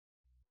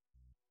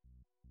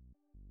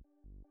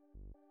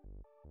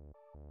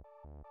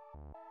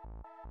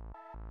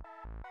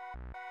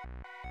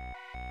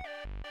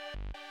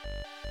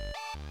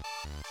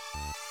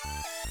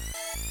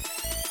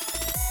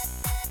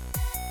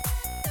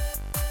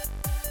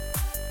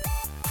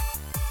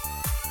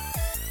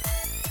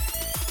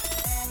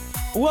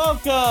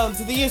Welcome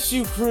to the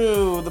Issue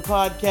Crew, the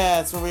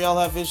podcast where we all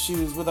have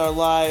issues with our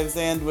lives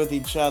and with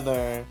each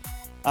other.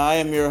 I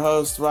am your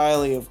host,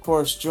 Riley, of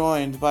course,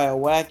 joined by a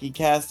wacky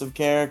cast of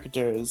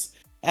characters,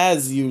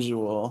 as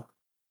usual.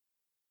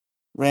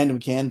 Random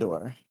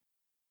Candor.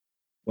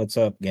 What's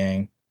up,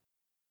 gang?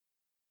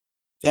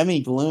 Demi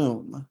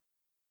Gloom.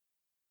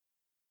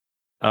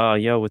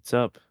 Yo, what's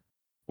up?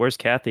 Where's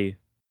Kathy?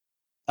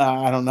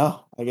 I don't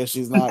know. I guess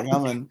she's not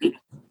coming.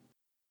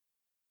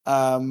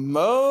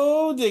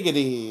 Mo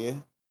Diggity.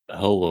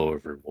 Hello,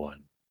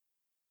 everyone.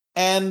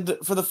 And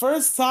for the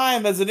first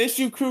time as an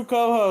Issue Crew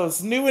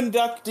co-host, new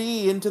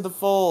inductee into the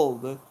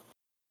fold,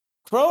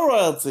 Crow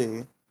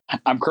Royalty.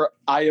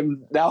 I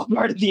am now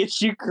part of the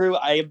Issue Crew.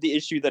 I am the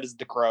issue that is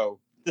the Crow.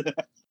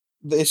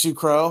 The Issue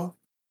Crow?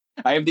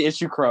 I am the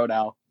Issue Crow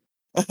now.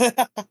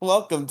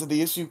 Welcome to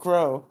the Issue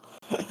Crow.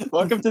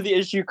 Welcome to the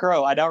Issue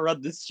Crow. I now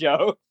run this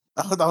show.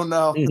 Oh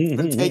no, it's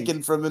been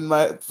taken from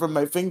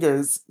my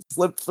fingers,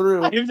 slipped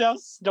through. I have now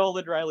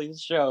stolen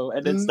Riley's show,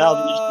 and it's now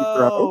the Issue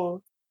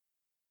Crow.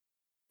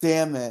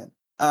 Damn it.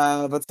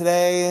 But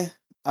today,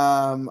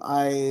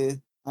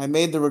 I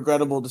made the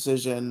regrettable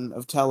decision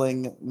of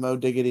telling Mo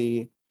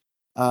Diggity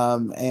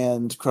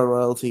and Crow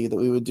Royalty that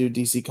we would do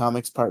DC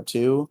Comics Part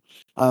 2,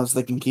 so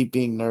they can keep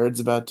being nerds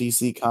about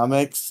DC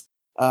Comics.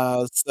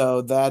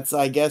 So that's,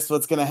 I guess,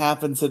 what's going to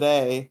happen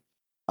today.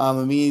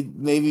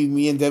 Maybe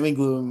me and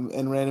Demigloom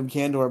and Random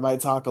Candor might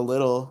talk a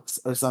little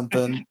or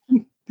something.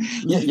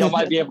 Y'all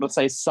might be able to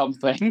say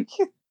something.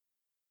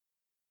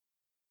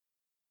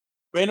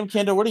 Random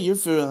Candor, what are your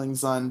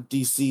feelings on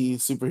DC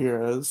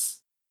superheroes?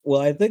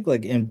 Well, I think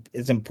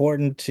it's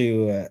important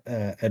to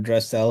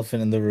address the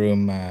elephant in the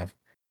room,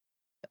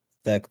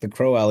 the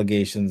Crow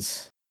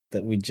allegations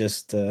that we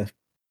just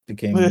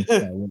became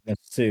witness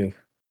to.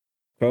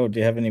 Crow, do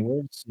you have any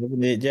words? Do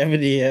you have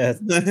any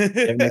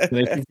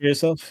explanation for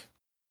yourself?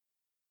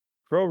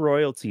 Crow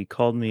Royalty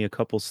called me a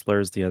couple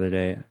slurs the other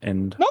day,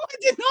 and No, I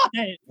did not.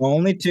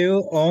 Only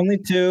two. No, I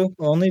did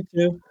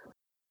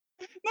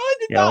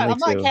not. only I'm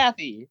not two.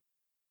 Kathy.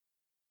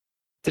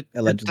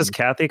 Allegedly. Does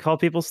Kathy call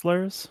people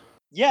slurs?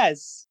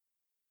 Yes.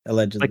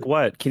 Allegedly. Like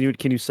what? Can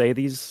you say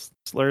these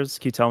slurs?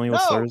 Can you tell me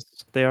what No. slurs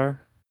they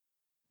are?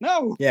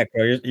 No. Yeah,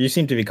 Crow, you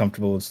seem to be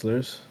comfortable with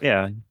slurs.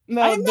 Yeah.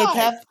 No, I'm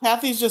not.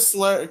 Kathy's just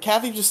slur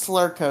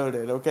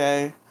coded,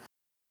 okay?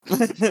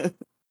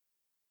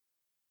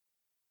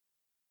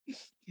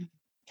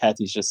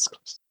 Kathy's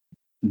just...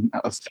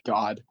 Oh,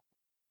 God.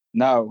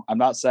 No, I'm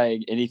not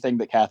saying anything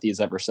that Kathy has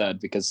ever said,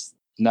 because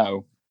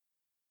no.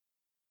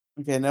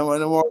 Okay, no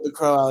more of the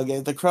Crow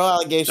allegations. The Crow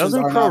allegations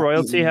Doesn't are Crow not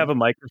Royalty beaten. have a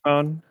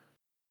microphone?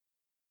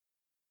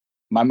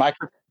 My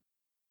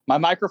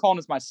microphone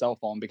is my cell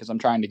phone because I'm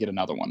trying to get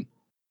another one.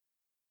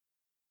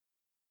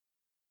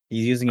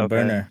 He's using a Okay.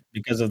 burner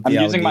because of I'm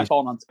the using my allegation.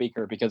 phone on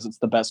speaker because it's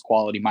the best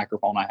quality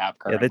microphone I have Yeah,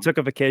 currently. they took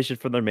a vacation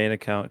from their main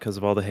account because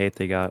of all the hate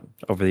they got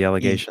over the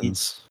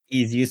allegations.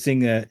 He's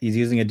using a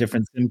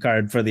different SIM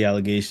card for the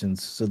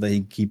allegations so that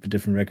he can keep a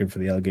different record for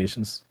the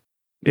allegations.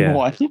 Yeah.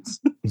 What? Do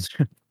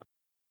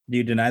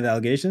you deny the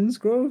allegations,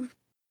 Grove?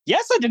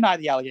 Yes, I deny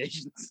the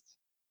allegations.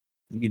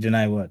 You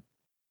deny what?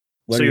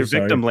 What So are you're you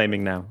sorry victim for?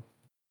 blaming now.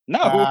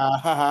 No,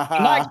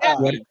 I'm not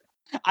Kathy.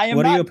 I am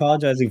What are not you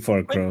apologizing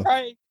for, Quit Crow?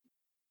 trying-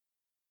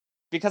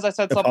 Because I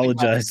said something.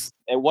 Apologize.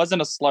 It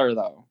wasn't a slur,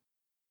 though.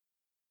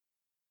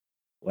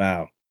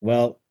 Wow.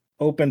 Well,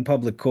 open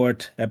public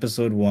court,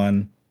 episode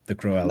 1. The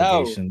Crow No,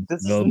 allegations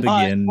this is will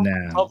not begin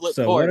now. public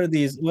So, court. what are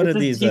these? This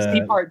is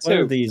DC Part What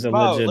are 2. these Mo,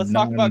 alleged let's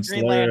talk about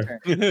Green non-slur?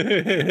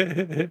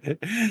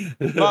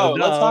 Mo,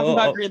 let's talk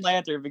about Green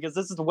Lantern because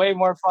this is way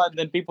more fun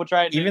than people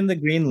trying to. Even the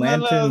Green No,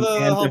 Lantern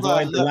can't hold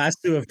avoid on, the no.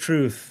 lasso of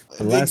truth.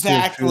 The lasso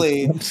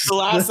Exactly. of truth. The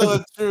lasso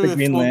of truth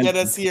Green will get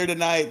Lantern. us here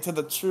tonight to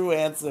the true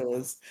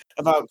answers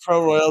about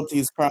Crow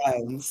Royalty's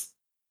crimes.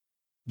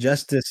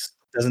 Justice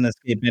doesn't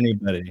escape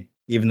anybody,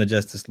 even the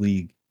Justice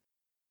League.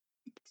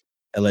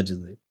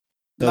 Allegedly.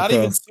 So, Not Crow,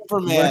 even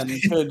Superman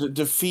could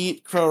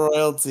defeat Crow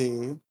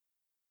Royalty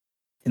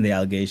in the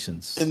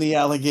allegations. in the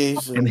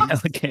allegations. In the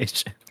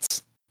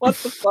allegations. What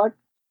the fuck?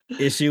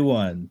 Issue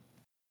 1.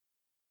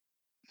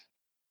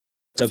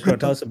 So, Crow,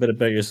 tell us a bit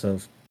about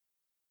yourself.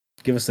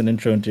 Give us an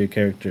intro into your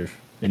character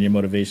and your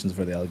motivations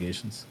for the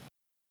allegations.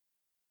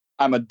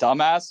 I'm a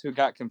dumbass who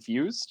got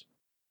confused.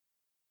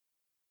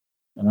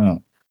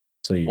 Oh,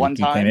 so you One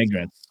claim time?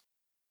 ignorance.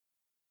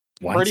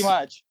 Pretty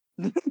much.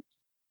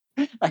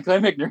 I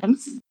claim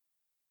ignorance.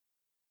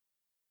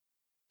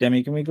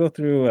 Demi, can we go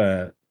through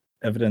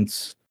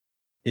evidence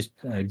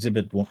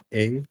exhibit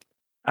 1A?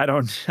 I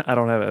don't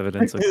have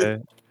evidence, okay?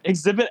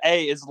 Exhibit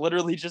A is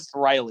literally just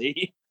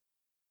Riley.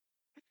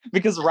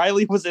 Because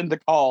Riley was in the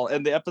call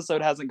and the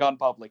episode hasn't gone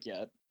public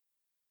yet.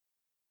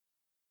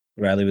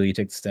 Riley, will you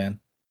take the stand?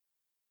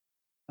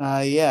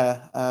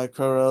 Yeah.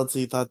 Crow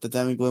Royalty thought that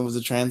Demigloom was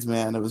a trans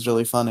man. It was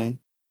really funny.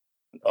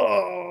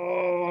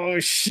 Oh,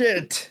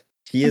 shit.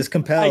 He is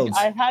compelled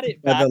I had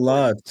it by the backwards.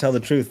 law to tell the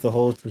truth, the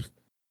whole truth.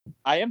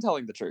 I am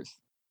telling the truth.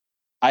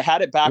 I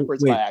had it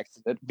backwards Wait. by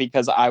accident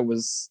because I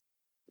was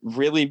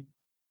really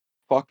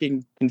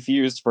fucking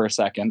confused for a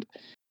second.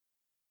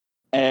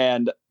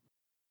 And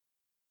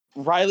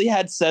Riley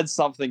had said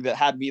something that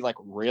had me like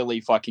really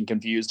fucking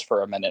confused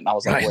for a minute. And I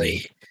was like,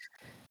 wait,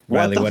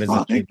 Riley, the what is the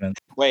fuck? statement?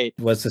 Wait,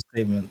 What's the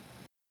statement?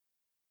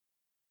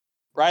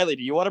 Riley,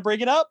 do you want to bring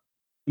it up?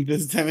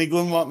 Does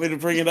Demigloom want me to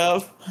bring it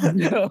up?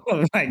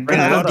 Oh my Bring god!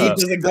 How what deep up?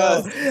 does it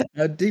go?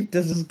 How deep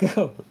does this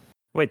go?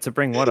 Wait, to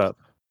bring what up?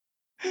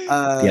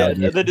 Yeah.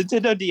 The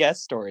Nintendo DS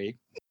story.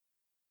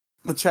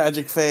 The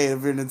tragic fate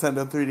of your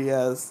Nintendo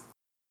 3DS.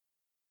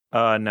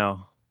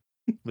 No.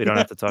 We don't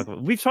have to talk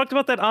about. We've talked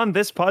about that on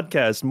this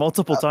podcast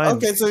multiple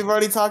times. Okay, so we've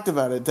already talked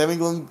about it.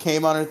 Demigloom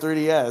came on her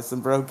 3DS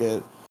and broke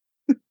it.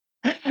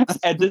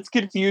 And this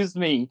confused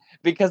me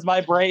because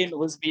my brain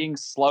was being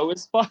slow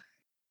as fuck.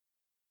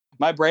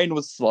 My brain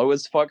was slow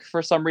as fuck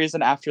for some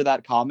reason after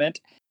that comment.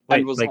 Wait,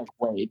 And was like, like,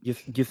 wait.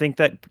 You think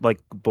that like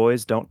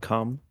boys don't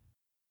come?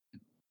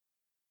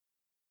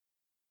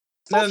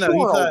 No, That's no, he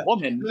for a thought-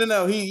 woman.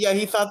 No,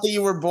 he thought that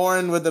you were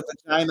born with a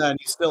vagina and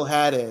you still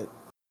had it.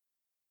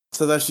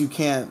 So that you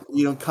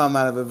don't come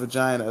out of a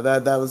vagina.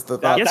 That was the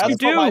thought. Yes,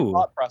 That's you what my do.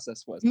 thought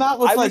process was. Not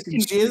with I was like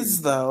confused.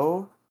 jizz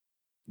though.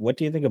 What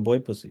do you think a boy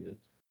pussy is?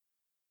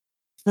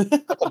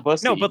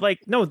 Pussy. No, but like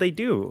no, they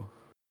do.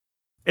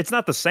 It's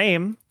not the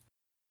same,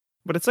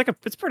 but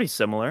it's pretty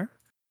similar.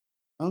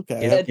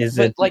 Okay.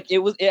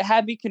 It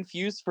had me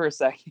confused for a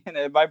second,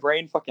 and my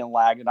brain fucking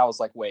lagged, and I was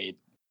like, wait.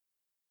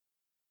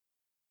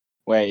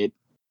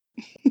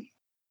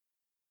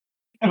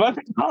 Have I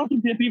been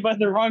calling Dippy by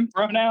the wrong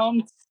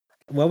pronouns?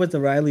 What was the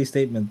Riley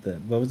statement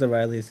then? What was the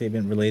Riley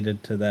statement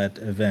related to that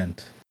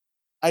event?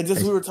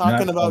 We were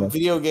talking about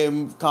video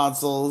game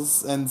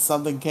consoles and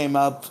something came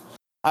up.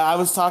 I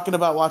was talking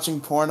about watching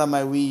porn on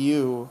my Wii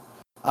U.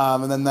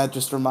 And then that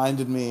just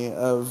reminded me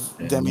of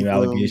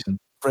Demigloom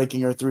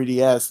breaking her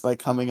 3DS by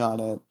coming on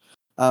it.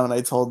 And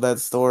I told that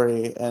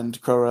story, and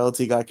Crow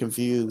Royalty got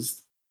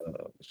confused.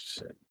 Oh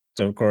shit!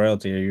 So Crow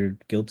Royalty, are you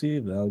guilty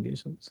of the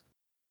allegations?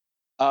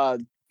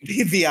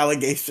 The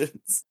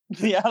allegations.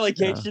 The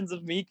allegations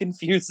of me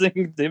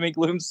confusing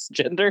Demigloom's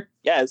gender?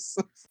 Yes.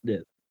 Yeah.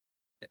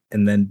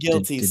 And then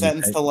Guilty,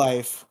 sentenced to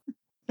life.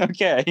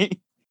 Okay.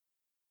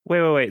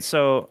 Wait.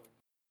 So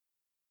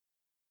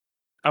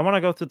I want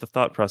to go through the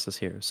thought process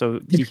here. So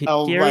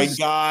Oh my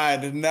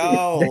god,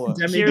 no.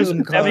 Here's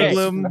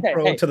Demigloom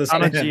Okay, to the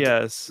on a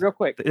stand. GS. Real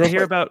quick. They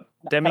hear about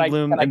Can I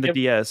Demigloom in the give-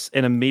 DS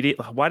and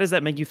immediately. Why does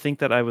that make you think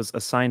that I was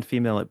assigned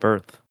female at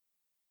birth?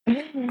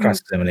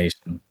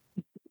 Cross-examination.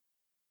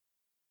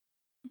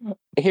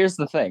 Here's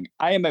the thing.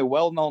 I am a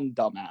well-known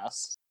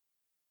dumbass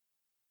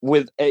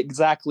with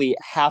exactly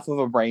half of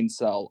a brain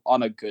cell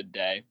on a good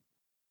day.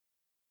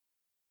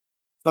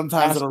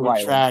 Sometimes Ask it'll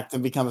Riley. retract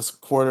and become a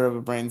quarter of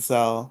a brain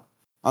cell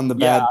on the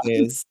bad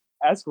days.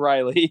 Ask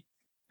Riley.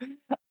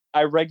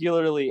 I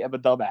regularly am a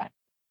dumbass.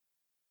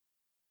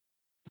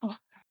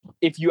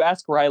 If you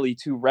ask Riley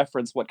to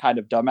reference what kind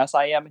of dumbass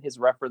I am, his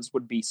reference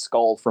would be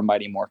Skull from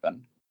Mighty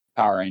Morphin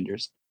Power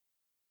Rangers.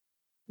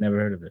 Never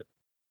heard of it.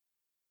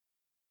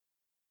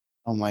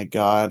 Oh my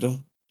god.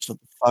 Shut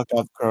the fuck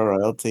up, Crow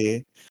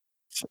Royalty.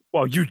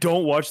 Well, you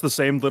don't watch the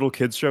same little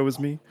kids show as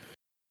me?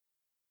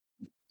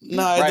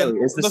 No, Riley,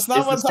 is this- that's not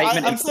is the what statement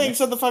I'm incorrect? saying.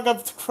 Shut the fuck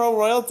up, to Crow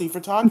Royalty, for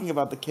talking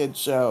about the kids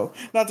show,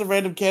 not to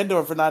Random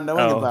Candor for not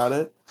knowing Oh. about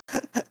it.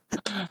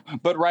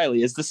 But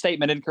Riley, is the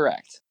statement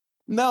incorrect?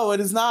 No, it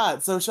is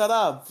not. So shut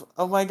up.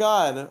 Oh my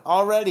god,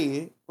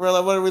 already we're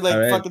like, what are we like,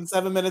 All right. fucking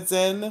 7 minutes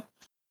in?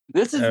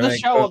 This is All the right,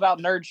 show go. about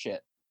nerd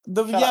shit.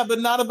 Yeah, but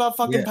not about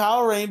fucking Yeah.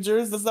 Power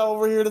Rangers. That's not what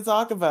we're here to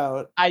talk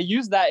about. I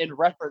use that in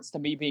reference to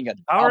me being a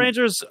Power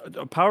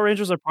dumb-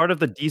 Rangers are part of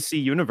the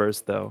DC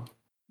universe, though.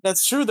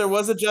 That's true. There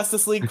was a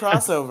Justice League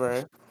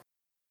crossover,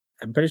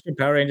 I'm pretty sure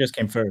Power Rangers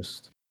came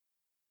first,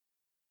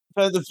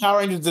 but the Power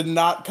Rangers did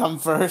not come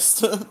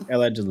first.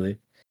 allegedly.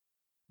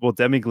 Well,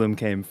 Demigloom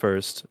came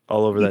first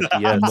all over that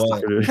DS.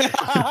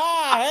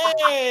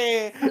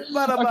 Hey, Okay,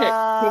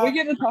 can we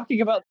get to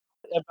talking about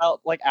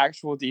like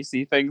actual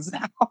DC things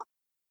now?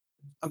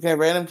 Okay,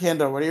 Random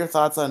Candor, what are your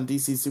thoughts on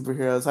DC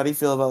superheroes? How do you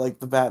feel about like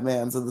the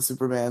Batmans and the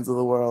Supermans of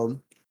the world?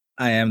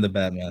 I am the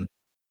Batman.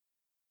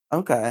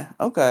 Okay.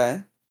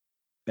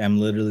 I'm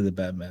literally the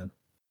Batman.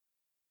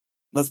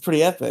 That's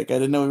pretty epic. I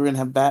didn't know we were gonna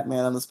have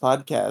Batman on this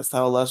podcast.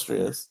 How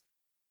illustrious.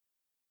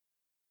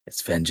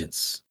 It's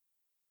vengeance.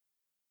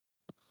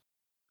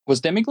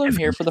 Was Demigloom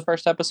here for the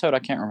first episode? I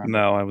can't remember.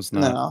 No, I was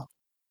not. No.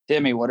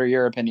 Demi, what are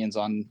your opinions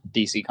on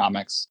DC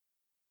Comics?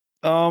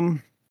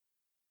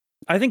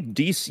 I think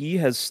DC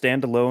has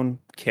standalone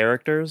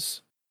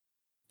characters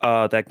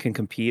that can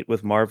compete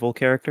with Marvel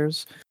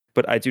characters,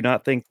 but I do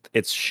not think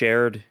its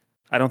shared.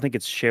 I don't think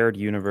its shared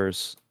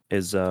universe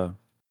is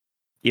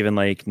even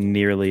like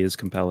nearly as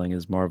compelling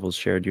as Marvel's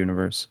shared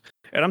universe.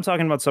 And I'm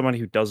talking about someone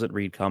who doesn't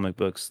read comic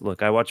books.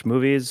 Look, I watch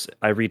movies,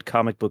 I read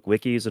comic book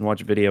wikis, and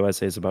watch video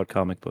essays about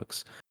comic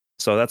books.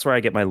 So that's where I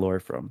get my lore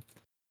from.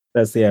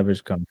 That's the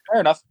average comic.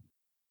 Fair enough.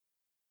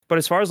 But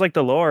as far as like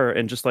the lore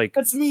and just like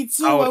That's me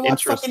too. Oh, I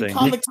watch fucking interesting.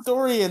 Comic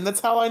Historian. That's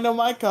how I know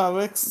my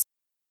comics.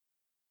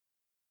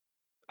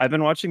 I've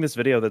been watching this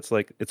video that's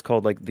like it's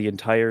called like the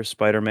entire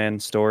Spider-Man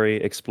story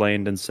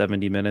explained in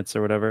 70 minutes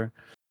or whatever.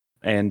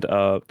 And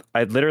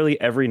I literally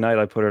every night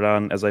I put it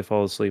on as I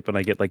fall asleep and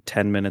I get like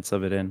 10 minutes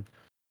of it in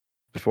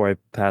before I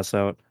pass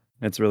out.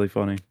 It's really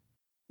funny.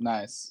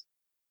 Nice.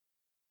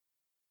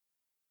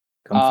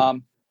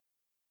 Comfy.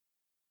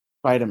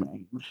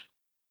 Spider-Man.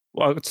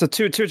 Well, so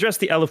to address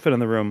the elephant in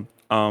the room,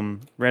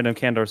 Random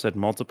Candor said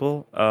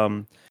multiple.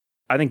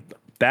 I think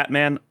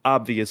Batman,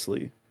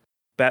 obviously.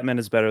 Batman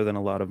is better than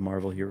a lot of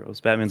Marvel heroes.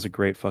 Batman's a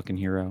great fucking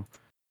hero.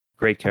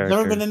 Great I've character.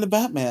 never been into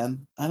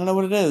Batman. I don't know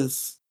what it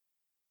is.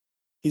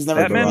 He's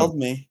never Batman- compelled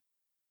me.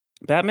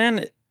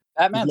 Batman's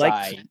Batman's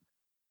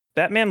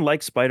Batman,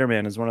 like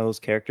Spider-Man, is one of those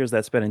characters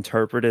that's been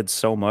interpreted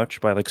so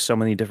much by like so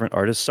many different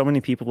artists. So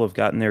many people have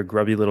gotten their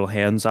grubby little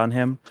hands on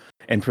him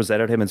and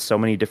presented him in so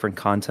many different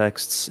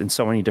contexts, in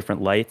so many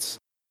different lights.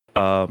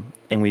 And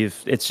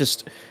it's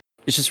just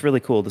really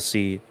cool to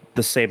see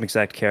the same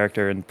exact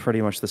character and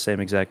pretty much the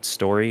same exact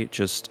story,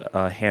 just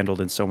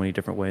handled in so many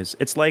different ways.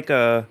 It's like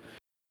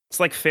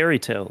fairy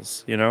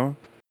tales, you know,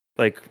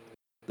 like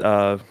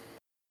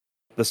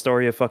the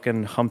story of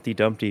fucking Humpty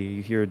Dumpty.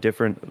 You hear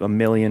a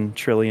million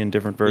trillion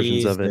different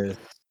versions of it.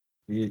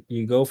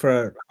 You go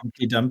for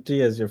Humpty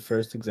Dumpty as your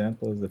first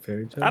example of the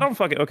fairy tale? I don't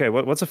fucking okay.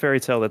 What's a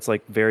fairy tale that's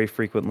like very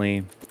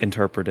frequently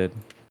interpreted?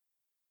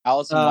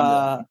 Alice in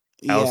Wonderland.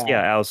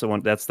 Alice in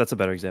Wonderland. That's a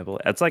better example.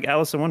 It's like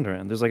Alice in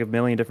Wonderland. There's like a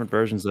million different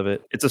versions of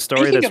it. It's a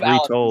story Speaking that's of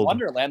Alice in retold.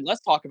 Wonderland,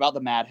 let's talk about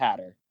the Mad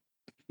Hatter.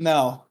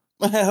 No.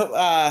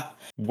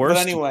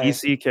 Worst anyway.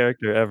 DC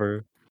character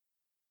ever.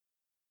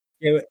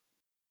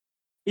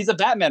 He's a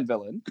Batman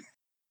villain.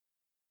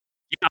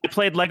 Yeah, I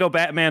played Lego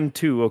Batman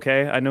 2,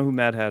 okay? I know who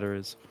Mad Hatter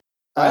is.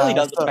 Riley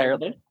does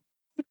apparently.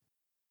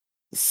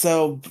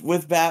 So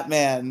with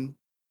Batman,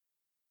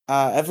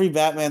 every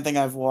Batman thing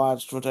I've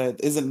watched, which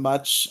isn't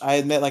much, I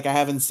admit, like I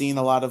haven't seen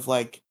a lot of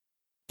like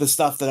the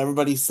stuff that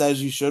everybody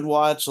says you should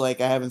watch.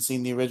 Like I haven't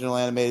seen the original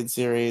animated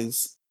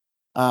series.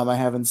 I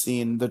haven't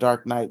seen the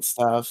Dark Knight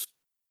stuff.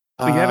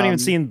 Oh, you haven't even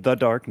seen The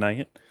Dark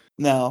Knight?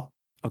 No.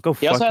 Oh, go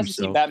He fuck also yourself, hasn't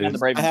seen Batman dude. the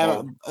Brave I and the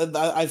Bold. haven't.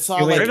 I saw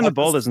Wait, like Brave and the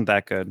Bold isn't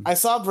that good. I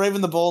saw Brave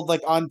and the Bold like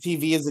on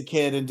TV as a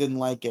kid and didn't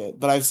like it,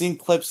 but I've seen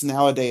clips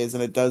nowadays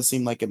and it does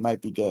seem like it might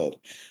be good.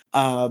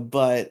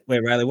 But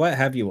Wait, Riley, what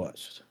have you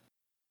watched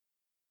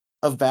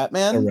of or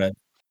Batman, read?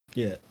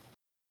 Yeah.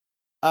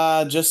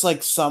 just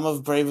like some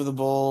of Brave and the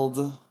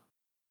Bold,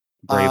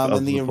 Brave of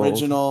and the Bold.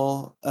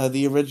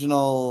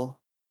 original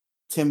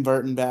Tim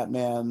Burton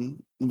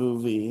Batman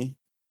movie,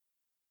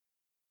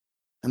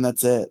 and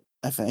that's it.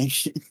 I think.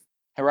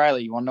 Hey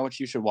Riley, you want to know what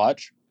you should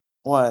watch?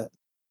 What?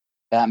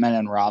 Batman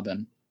and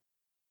Robin.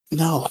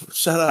 No,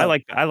 shut up.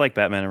 I like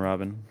Batman and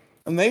Robin.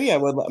 Maybe I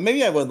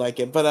would like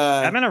it, but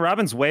Batman and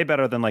Robin's way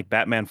better than like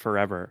Batman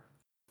Forever.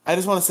 I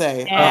just want to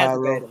say,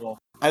 Debatable.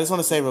 I just want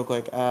to say real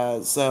quick.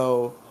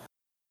 So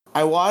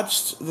I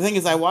watched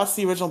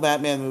the original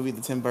Batman movie,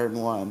 the Tim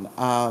Burton one,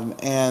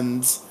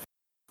 and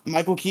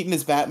Michael Keaton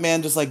as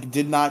Batman just like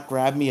did not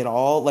grab me at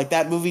all. Like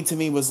that movie to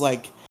me was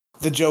like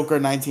the Joker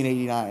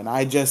 1989.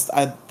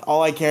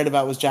 All I cared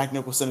about was Jack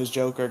Nicholson as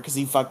Joker because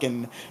he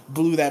fucking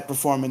blew that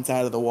performance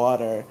out of the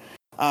water.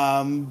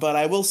 But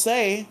I will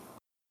say,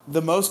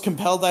 the most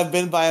compelled I've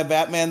been by a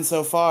Batman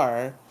so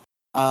far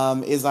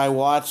is I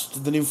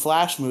watched the new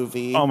Flash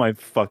movie. Oh my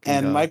fucking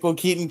and god. Michael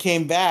Keaton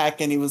came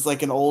back and he was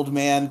like an old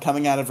man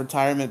coming out of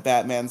retirement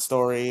Batman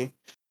story.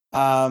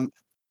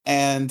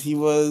 And he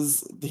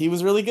was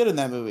really good in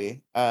that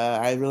movie.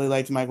 I really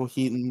liked Michael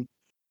Keaton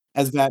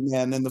as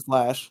Batman in the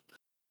Flash.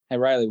 Hey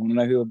Riley, want to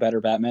know who a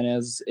better Batman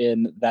is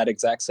in that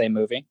exact same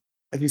movie?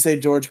 If you say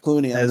George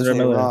Clooney, I'm Ezra gonna say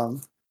Miller.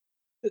 wrong.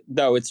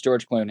 No, it's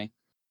George Clooney.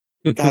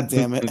 God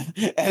damn it.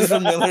 Ezra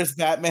Miller's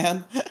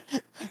Batman.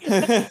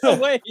 No,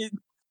 wait,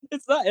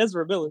 it's not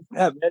Ezra Miller's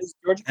Batman. It's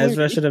George Clooney.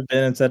 Ezra should have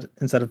been instead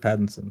of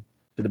Pattinson.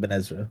 Should have been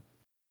Ezra.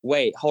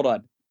 Wait, hold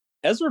on.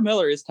 Ezra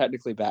Miller is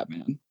technically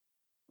Batman.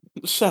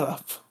 Shut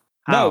up.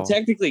 How? No,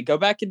 technically, go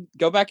back and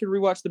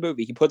rewatch the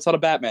movie. He puts on a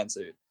Batman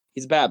suit.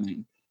 He's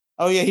Batman.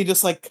 Oh yeah, he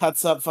just like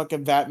cuts up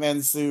fucking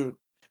Batman's suit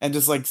and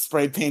just like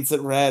spray paints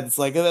it red. It's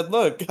like,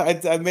 look,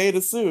 I made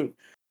a suit.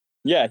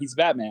 Yeah, he's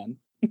Batman.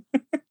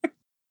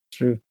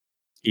 True.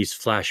 He's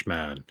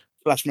Flashman.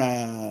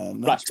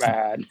 Flashman.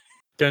 Flashman.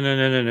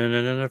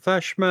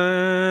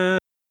 Flashman.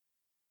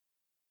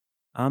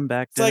 I'm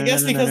back. So I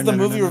guess because the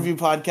movie review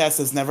podcast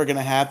is never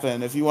gonna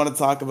happen, if you want to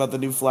talk about the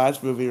new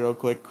Flash movie real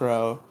quick,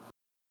 Crow.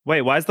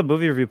 Wait, why is the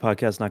movie review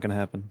podcast not going to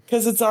happen?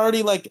 Because it's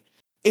already like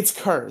it's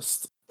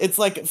cursed. It's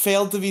like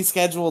failed to be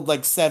scheduled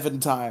like 7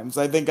 times.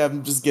 I think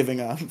I'm just giving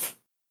up.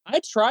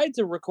 I tried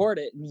to record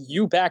it and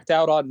you backed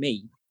out on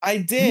me. I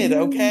did,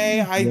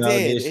 okay? I The did.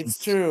 allegations. It's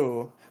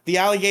true. The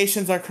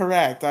allegations are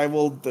correct. I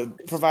will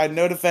provide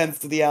no defense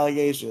to the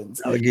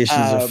allegations. Allegations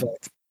are Um,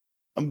 fucked.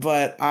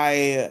 But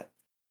I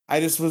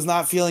just was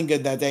not feeling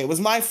good that day. It was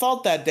my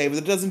fault that day, but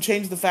it doesn't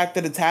change the fact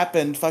that it's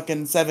happened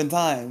fucking 7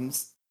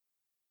 times.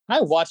 I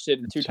watched it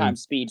in 2x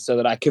speed so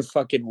that I could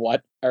fucking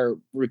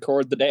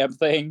record the damn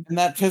thing. And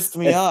that pissed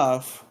me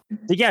off.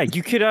 Yeah,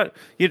 you could.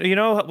 You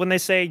know when they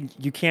say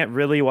you can't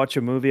really watch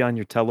a movie on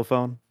your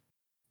telephone,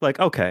 like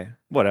okay,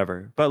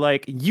 whatever. But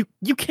like you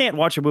can't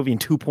watch a movie in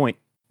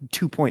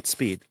 2.2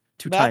 speed.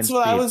 That's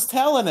what I was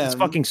telling him. It's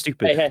fucking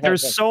stupid. Hey.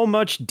 There's so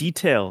much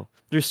detail.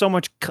 There's so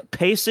much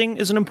pacing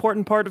is an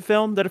important part of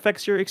film that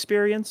affects your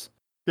experience.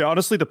 Yeah,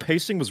 honestly, the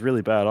pacing was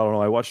really bad. I don't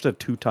know. I watched it at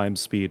 2x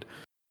speed.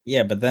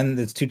 Yeah, but then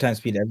it's 2x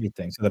speed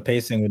everything, so the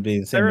pacing would be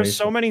the same. There are ratio.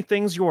 so many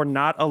things you are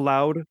not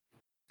allowed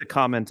to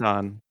comment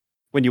on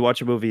when you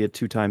watch a movie at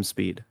 2x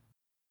speed.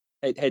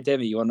 Hey,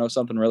 Demi, you want to know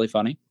something really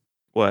funny?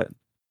 What?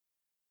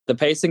 The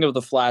pacing of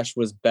The Flash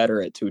was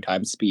better at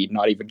 2x speed.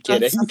 Not even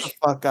kidding. Shut the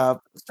fuck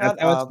up.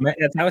 That's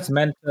how it's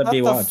meant to Shut be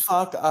the watched.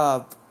 fuck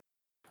up.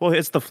 Well,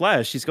 it's the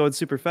Flash. He's going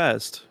super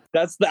fast.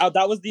 That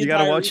was the You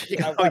gotta entire watch.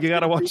 reason I You watched gotta it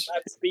at watch.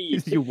 2x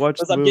speed. You watch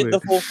Because the I'm movie. getting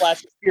the full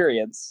Flash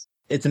experience.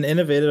 It's an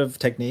innovative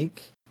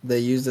technique. They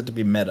used it to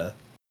be meta.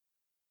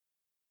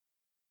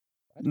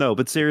 No,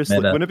 but seriously,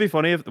 Meta. wouldn't it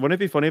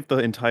be funny if the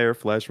entire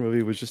Flash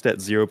movie was just at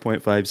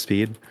 0.5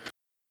 speed?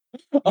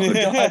 Oh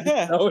god,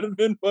 that would have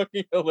been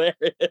fucking hilarious.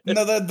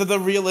 No, the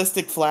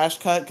realistic Flash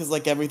cut, because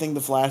like everything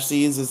the Flash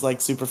sees is like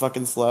super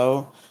fucking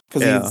slow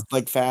because Yeah. he's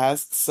like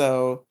fast.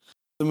 So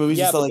the movie's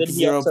Yeah, just at but like then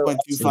he also- 0.25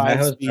 Is that how his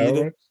power speed.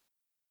 works?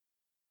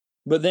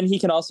 But then he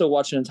can also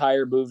watch an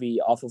entire movie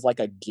off of like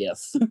a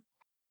GIF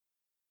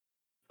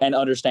and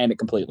understand it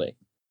completely.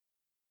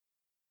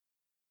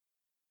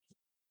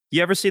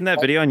 You ever seen that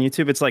video on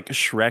YouTube? It's like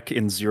Shrek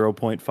in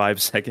 0.5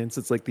 seconds.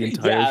 It's like the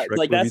entire Yeah, Shrek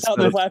like movie that's how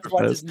sped the up Flash super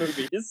watches fast.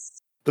 movies.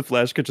 The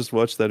Flash could just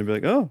watch that and be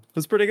like, "Oh,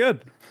 that's pretty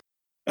good."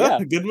 Yeah.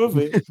 Good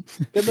movie. Good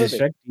Is movie.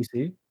 Shrek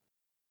DC?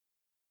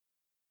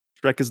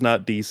 Shrek is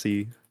not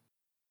DC.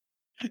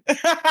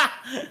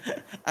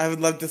 I would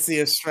love to see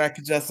a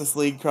Shrek Justice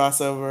League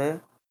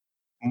crossover.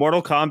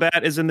 Mortal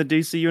Kombat is in the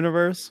DC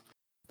universe.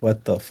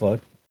 What the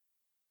fuck?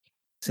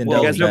 You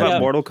guys know about yeah.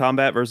 Mortal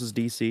Kombat versus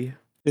DC?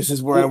 This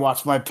is where I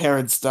watch my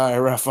parents die,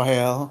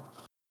 Raphael.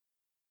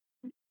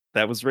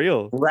 That was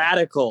real.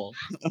 Radical.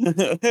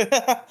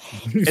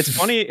 It's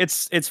funny.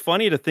 It's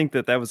funny to think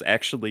that was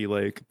actually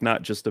like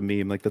not just a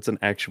meme. Like that's an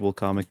actual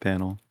comic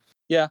panel.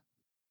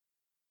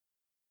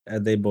 Are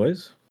they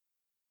boys?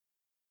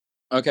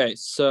 Okay,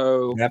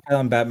 so Raphael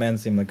and Batman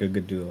seem like a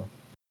good duo.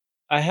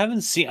 I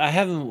haven't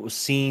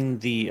seen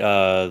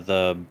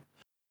the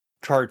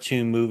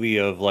cartoon movie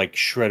of like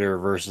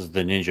Shredder versus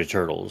the Ninja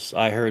Turtles.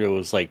 I heard it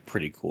was like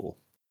pretty cool.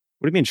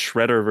 What do you mean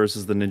Shredder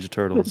versus the Ninja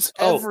Turtles? It's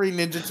every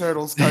Ninja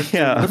Turtles cartoon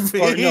Yeah. movie.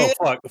 Or, no,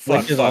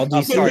 fuck. is all I'm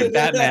DC? sorry,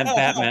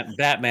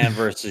 Batman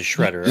versus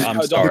Shredder. I'm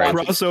No, don't sorry. watch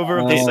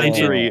Crossover of the Oh.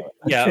 century.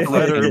 Yeah,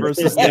 Shredder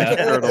versus yeah. Ninja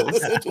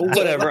Turtles.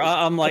 Whatever.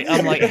 I'm like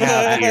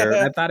half here.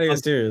 I thought he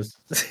was serious.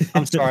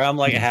 I'm sorry. I'm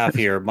like half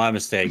here. My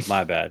mistake.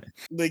 My bad.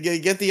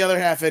 Get the other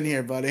half in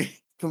here, buddy.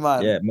 Come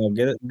on. Yeah, Mo,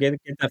 get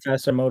that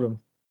faster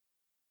modem.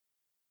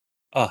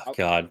 Oh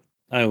God,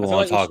 I don't I feel want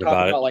like to we talk should talk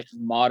about it. about like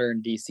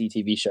modern DC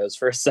TV shows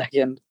for a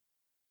second.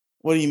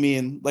 What do you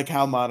mean? Like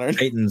how modern?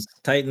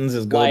 Titans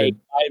is Like good.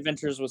 My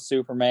Adventures with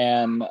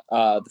Superman,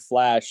 The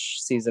Flash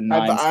season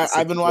 9. I've been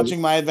specifically.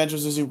 watching My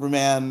Adventures with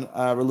Superman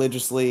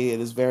religiously. It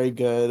is very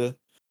good.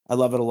 I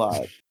love it a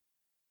lot.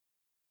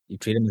 You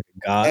treat him like a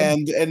god.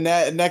 And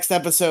next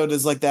episode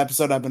is like the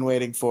episode I've been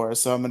waiting for.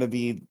 So I'm gonna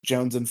be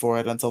jonesing for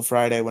it until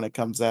Friday when it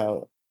comes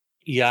out.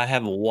 Yeah, I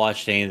haven't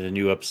watched any of the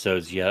new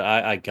episodes yet.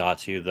 I got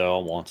to though.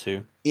 I want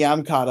to. Yeah,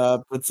 I'm caught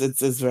up. It's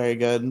very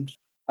good.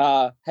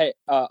 Hey,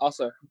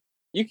 also,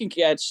 you can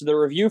catch the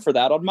review for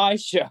that on my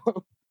show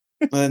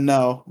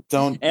No,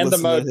 don't and the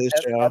listen Mo to his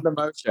show. and the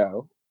Mo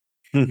show.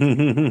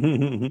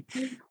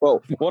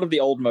 Well, one of the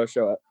old Mo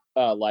show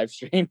live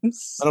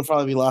streams. That'll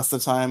probably be lost to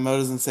time. Mo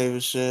doesn't save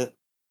his shit.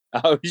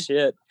 Oh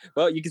shit!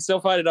 Well, you can still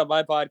find it on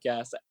my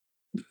podcast.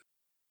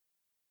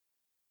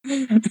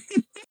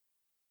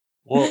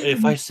 Well,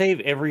 if I save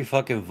every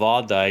fucking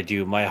VOD that I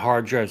do, my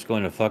hard drive's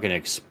going to fucking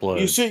explode.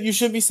 You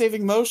should be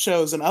saving Mo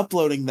shows and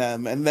uploading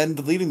them and then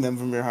deleting them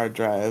from your hard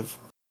drive.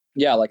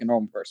 Yeah, like a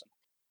normal person.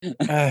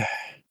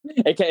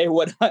 AKA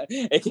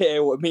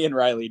what me and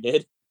Riley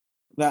did.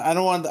 Now, I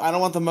don't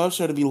want the Mo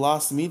show to be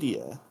lost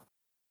media.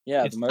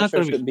 Yeah, It's the Mo not show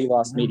gonna be- shouldn't be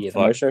lost media. The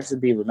Fuck. Mo show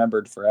should be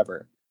remembered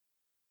forever.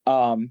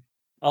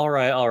 all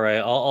right.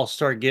 I'll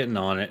start getting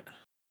on it.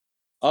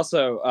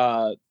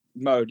 Also,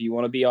 Mo, do you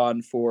want to be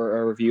on for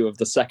a review of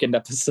the second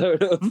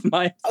episode of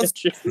My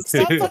Adventures?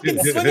 Stop fucking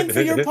swinging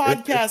for your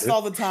podcast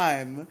all the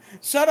time.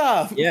 Shut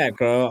up. Yeah,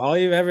 Crow. All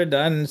you've ever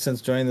done since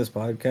joining this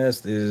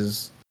podcast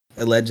is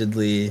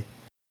allegedly.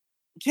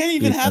 Can't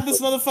even have this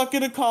motherfucker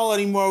to call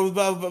anymore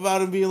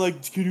about him being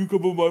like, can you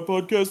come on my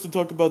podcast and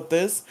talk about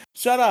this?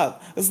 Shut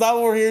up. That's not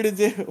what we're here to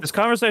do. This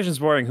conversation's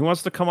boring. Who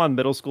wants to come on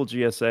Middle School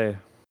GSA?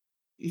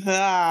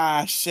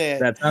 Ah, shit.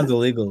 That sounds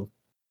illegal.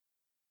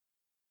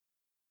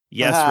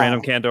 Yes, Wow.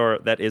 Random Candor.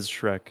 That is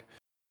Shrek.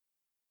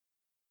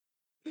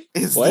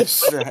 Is What?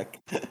 this Shrek?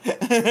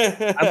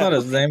 I thought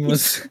his name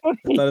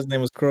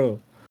was Crow.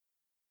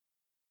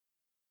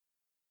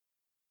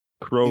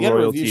 Crow You gotta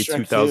review Royalty Shrek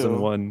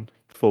 2001.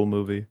 full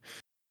movie.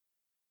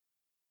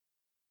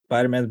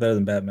 Spider-Man's better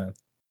than Batman.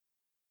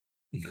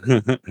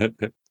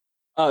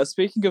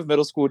 Speaking of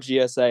middle school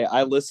GSA,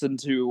 I listened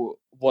to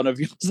one of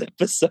y'all's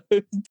episodes.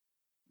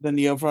 The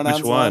neo pronouns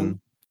Which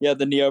one? Yeah,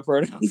 the neo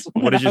pronouns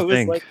one. What did you I was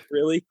think? like,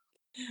 really?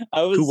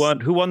 I was.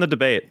 Who won the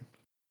debate?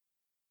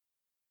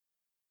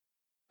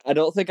 I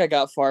don't think I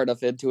got far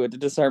enough into it to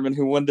determine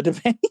who won the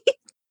debate.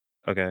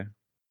 Okay.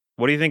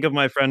 What do you think of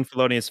my friend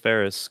Felonious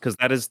Ferris? Because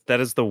that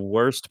is the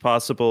worst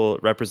possible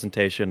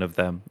representation of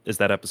them. Is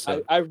that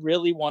episode? I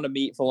really want to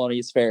meet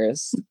Felonious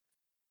Ferris.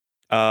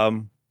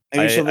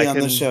 Maybe she'll be I on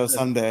the can- show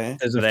someday.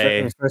 There's a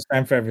They- first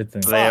time for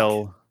everything.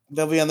 They'll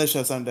They'll be on the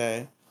show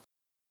someday.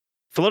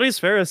 Felonious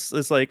Ferris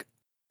is like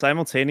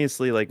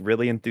simultaneously like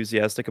really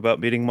enthusiastic about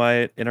meeting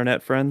my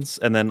internet friends,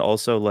 and then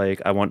also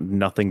like I want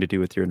nothing to do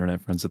with your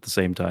internet friends at the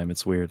same time.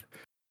 It's weird.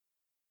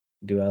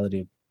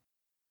 Duality.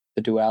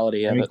 The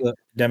duality of it.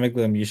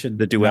 Demigloom, you should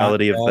The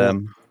duality of not tell-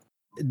 them.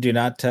 Do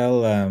not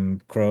tell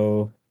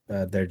Crow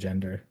their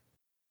gender.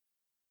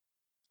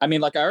 I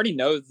mean, like, I already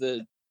know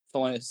that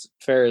Felonious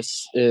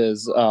Ferris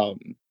is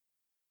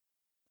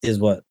Is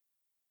what?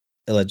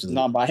 Allegedly.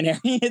 non-binary.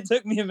 It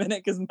took me a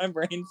minute because my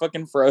brain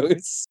fucking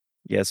froze.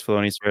 Yes,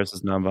 Felonious Ferris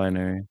is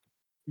non-binary.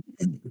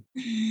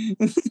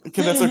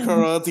 Because that's what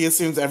Royalty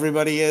assumes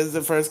everybody is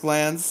at first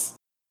glance.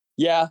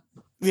 Yeah.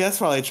 Yeah, that's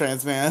probably a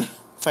trans man,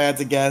 if I had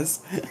to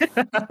guess.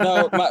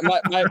 No,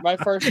 my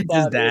first His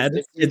thought dad?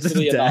 is It's his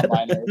usually a dad.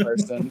 non-binary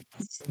person.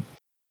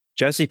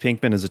 Jesse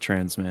Pinkman is a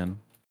trans man.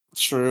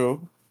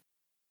 True.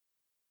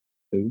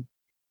 No,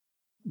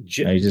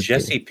 he's just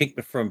Jesse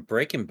Pinkman from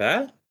Breaking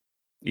Bad?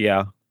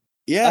 Yeah.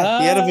 Yeah,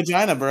 he had a Uh,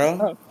 vagina,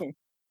 bro.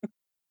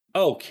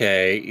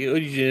 Okay,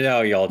 you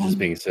know y'all just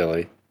being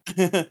silly.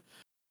 No, it's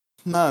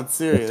What's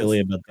serious. silly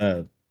about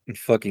that?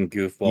 Fucking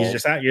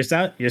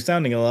goofball. You're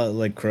sounding a lot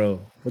like Crow.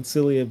 What's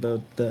silly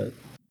about that?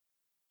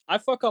 I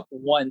fuck up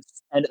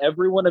once, and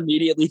everyone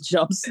immediately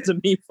jumps to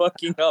me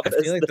fucking up I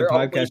as feel like the their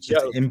only podcast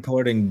joke. is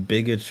importing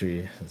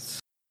bigotry. It's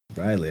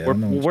Riley. I We're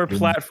don't know what we're you're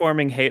doing.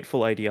 platforming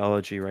hateful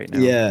ideology right now.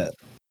 Yeah.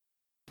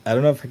 I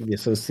don't know if I can be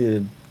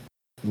associated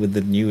with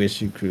the new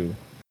issue crew.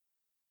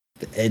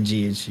 The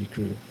edgy issue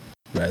crew.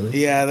 Riley?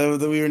 Yeah,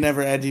 we were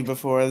never edgy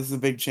before. This is a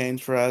big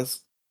change for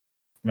us.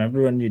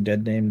 Remember when you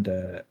dead named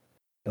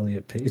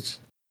Elliot Page?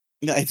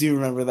 Yeah, I do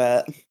remember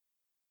that.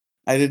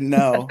 I didn't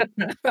know.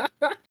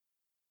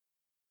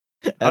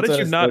 How did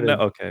you not know?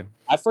 Okay.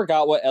 I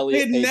forgot what I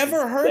Elliot had Page never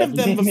is. heard of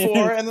them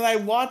before, and then I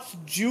watched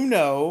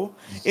Juno,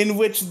 in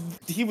which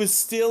he was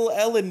still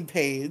Ellen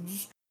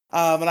Page.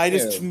 And I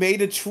just Ew.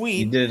 made a You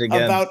tweet did it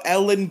again. about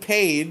Ellen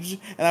Page,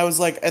 and I was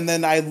like, and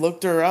then I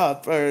looked her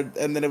up, and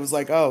then it was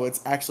like, oh,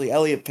 it's actually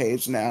Elliot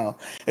Page now.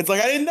 It's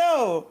like I didn't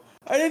know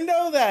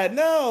that.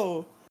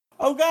 No.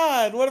 Oh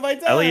God, what have I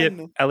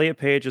done? Elliot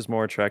Page is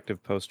more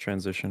attractive post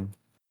transition.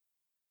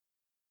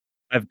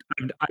 I've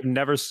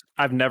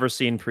never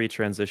seen pre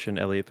transition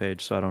Elliot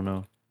Page, so I don't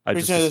know. I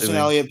just Pre-transition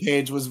assuming. Elliot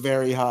Page was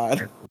very hot.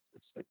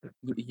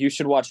 You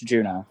should watch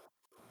Juno.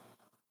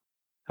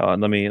 Hold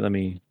on, let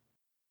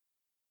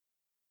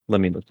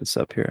me look this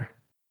up here.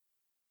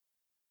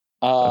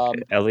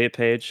 Okay. Elliot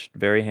Page,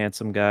 very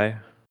handsome guy.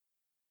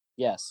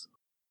 Yes.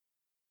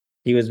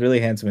 He was really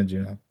handsome in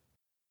Juno.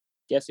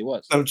 Yes, he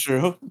was. So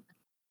true.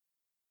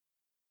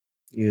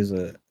 He was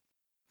a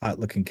hot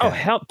looking Oh cat.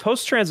 hell,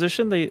 post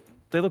transition they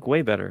look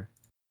way better.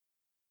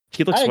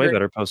 He looks I way agree.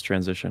 better post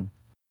transition.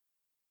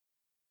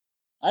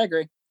 I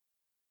agree.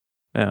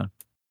 Yeah.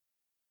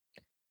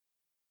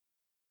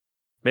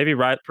 Maybe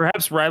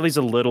perhaps Riley's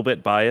a little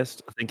bit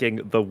biased, thinking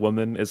the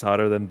woman is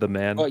hotter than the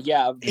man. Oh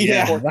yeah.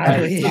 Yeah, Of course, Riley.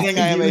 Riley's You think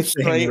I am a biased.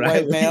 straight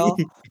white male?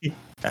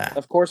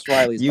 Of course,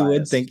 Riley's You would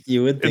biased. think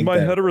In my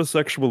that.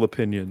 heterosexual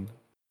opinion,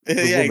 the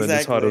Yeah, woman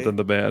is hotter exactly. than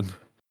the man.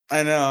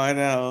 I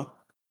know.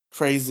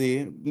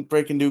 Crazy.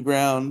 Breaking new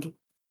ground.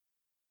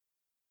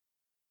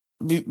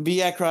 But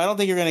yeah, Crow, I don't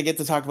think you're going to get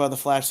to talk about The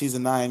Flash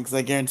Season 9, because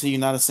I guarantee you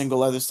not a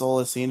single other soul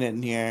has seen it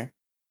in here.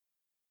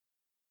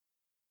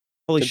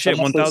 Holy Did shit,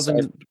 someone please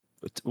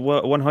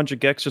 100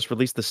 Gex just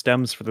released the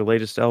stems for their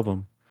latest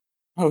album.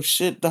 Oh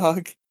shit,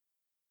 dog.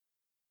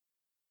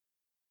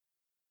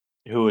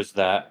 Who is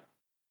that?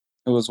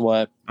 It was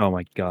what? Oh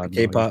my god.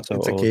 Mo, you're K-pop. so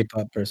It's a old.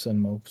 K-pop person,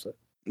 Mo. So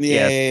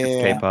Yeah, it's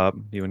yeah. K-pop.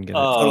 You wouldn't get it.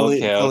 Oh, Totally,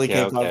 okay, totally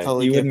okay, K-pop, okay.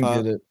 totally you wouldn't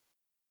K-pop. get it.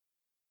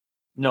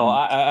 No,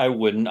 I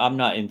wouldn't. I'm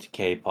not into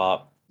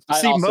K-pop. I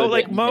See, also Mo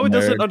didn't Mo get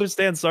doesn't Nerd.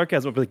 understand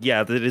sarcasm, but like,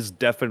 yeah, that is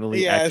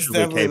definitely Yeah, it's actually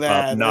definitely K-pop,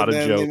 that. not And a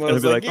then joke. Nemo's And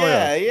it'd be like, oh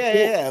yeah.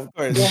 yeah, of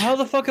course. Well, how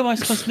the fuck am I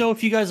supposed to know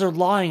if you guys are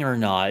lying or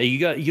not?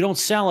 You don't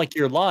sound like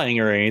you're lying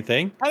or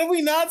anything. How do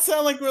we not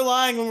sound like we're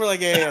lying when we're like,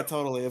 yeah,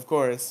 totally, of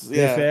course. To be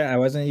Yeah. fair, I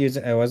wasn't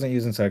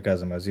using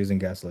sarcasm. I was using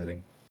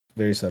gaslighting.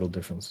 Very subtle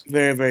difference.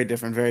 Very, very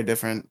different, very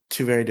different.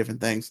 Two very different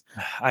things.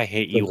 I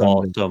hate So you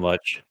all confident. so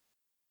much.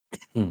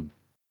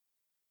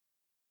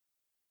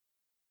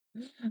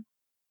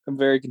 I'm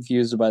very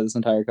confused by this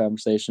entire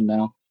conversation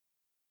now.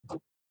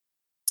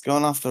 It's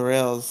going off the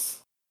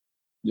rails.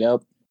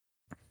 Yep.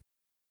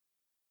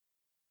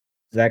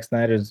 Zack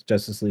Snyder's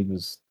Justice League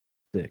was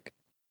thick.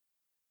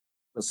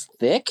 Was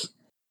thick?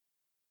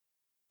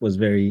 was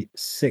very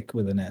sick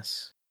with an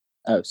S.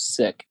 Oh,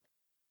 sick.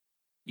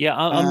 Yeah,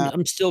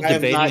 I'm still I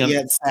have debating. not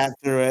yet sat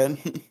through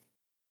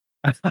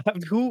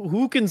it.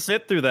 Who can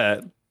sit through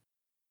that?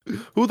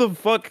 Who the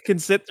fuck can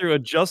sit through a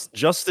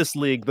Justice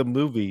League the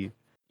movie?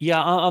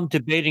 Yeah, I'm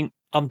debating.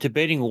 I'm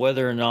debating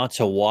whether or not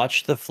to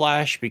watch The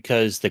Flash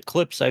because the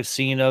clips I've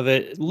seen of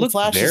it look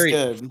Flash is very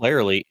good.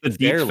 fairly The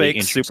fairly deepfake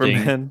interesting.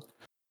 Superman.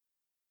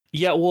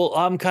 Yeah, well,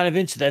 I'm kind of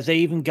into that. They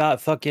even got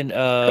fucking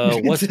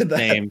I'm what's into his that.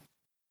 name?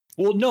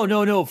 Well,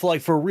 no,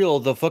 for real,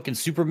 the fucking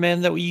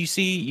Superman that you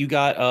see, you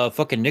got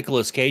fucking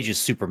Nicolas Cage's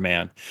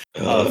Superman.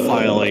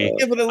 Finally,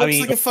 Yeah, but it I looks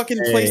mean, like a fucking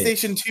Hey.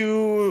 PlayStation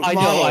 2 I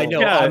model. know.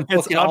 Yeah, I'm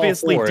it's fucking all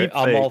obviously for it.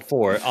 I'm all deepfake.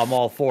 for it. I'm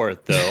all for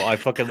it, though. I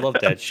fucking love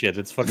that shit.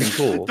 It's fucking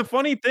cool. The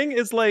funny thing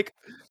is, like,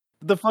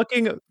 the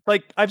fucking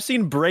like I've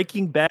seen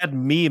Breaking Bad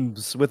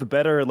memes with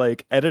better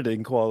like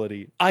editing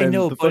quality I than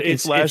know, the but fucking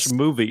it's Flash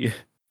movie.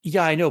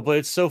 yeah, I know, but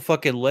it's so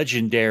fucking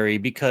legendary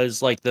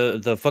because like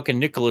the fucking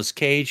Nicolas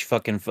Cage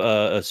fucking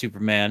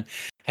Superman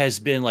has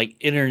been like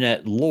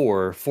internet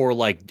lore for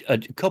like a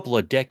couple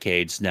of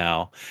decades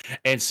now,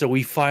 and so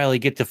we finally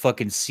get to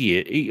fucking see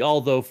it,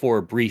 although for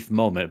a brief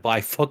moment. But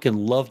I fucking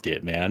loved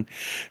it, man.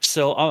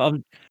 So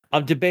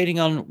I'm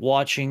debating on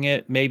watching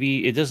it.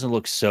 Maybe it doesn't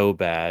look so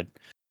bad,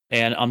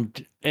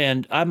 and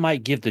I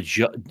might give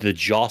the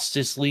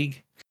Justice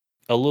League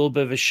a little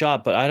bit of a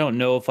shot, but I don't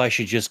know if I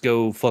should just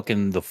go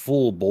fucking the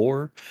full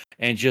bore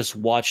and just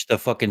watch the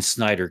fucking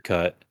Snyder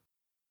cut.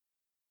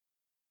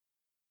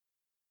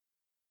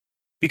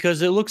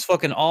 Because it looks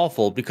fucking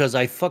awful because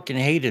I fucking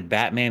hated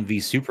Batman v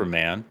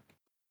Superman.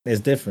 It's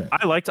different.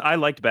 I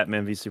liked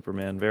Batman v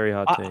Superman. Very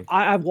hot take.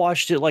 I've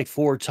watched it like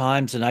 4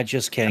 times and I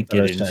just can't thought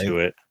it get was into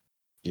it.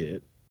 Yeah.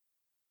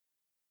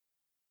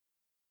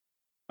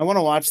 I want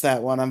to watch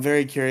that one. I'm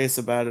very curious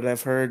about it.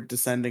 I've heard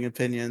dissenting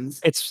opinions.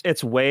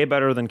 It's way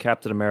better than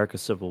Captain America: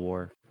 Civil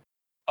War.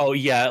 Oh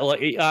yeah,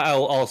 like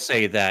I'll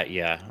say that.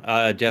 Yeah,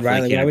 I definitely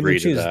Riley, can why would you agree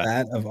to choose that.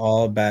 that of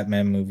all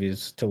Batman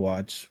movies to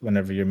watch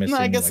whenever you're missing?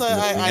 No, I guess like,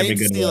 I every need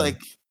to good see one?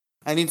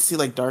 I need to see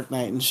like Dark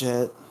Knight and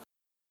shit.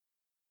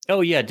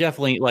 Oh yeah,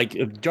 definitely.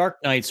 Like Dark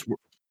Knight's.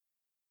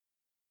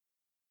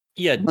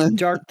 Yeah,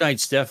 Dark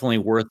Knight's definitely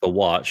worth the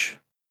watch.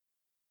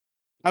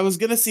 I was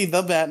gonna see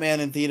the Batman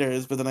in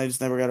theaters, but then I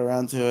just never got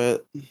around to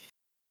it.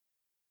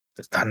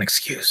 It's not an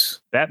excuse.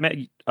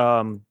 Batman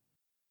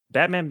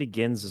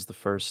Begins is the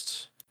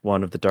first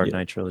one of the Dark Yeah.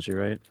 Knight trilogy,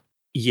 right?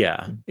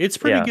 Yeah, it's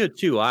pretty Yeah. good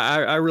too.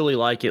 I really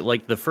like it.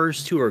 Like the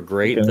first 2 are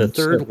great. Okay, The that's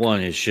third sick.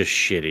 one is just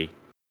shitty.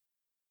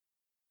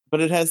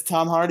 But it has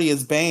Tom Hardy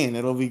as Bane.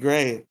 It'll be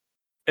great.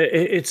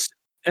 It's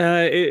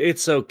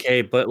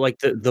okay, but like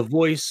the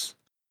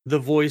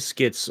voice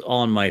gets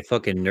on my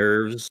fucking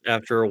nerves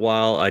after a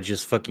while. I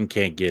just fucking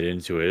can't get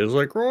into it. It's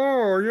like,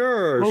 oh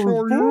yeah,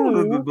 so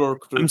you.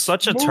 I'm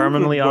such a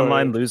terminally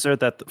online loser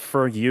that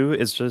for you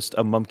is just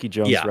a Monkey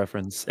Jones Yeah.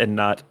 reference and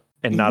not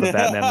a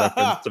Batman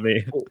reference to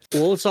me.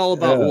 Well, it's all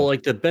about Yeah. well,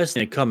 like the best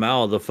thing to come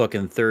out of the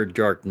fucking third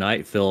Dark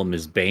Knight film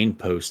is Bane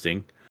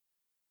posting.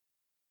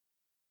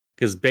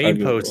 Because Bane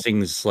Arguable.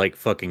 posting is like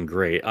fucking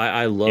great.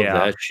 I love Yeah.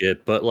 that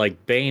shit. But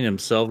like Bane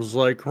himself is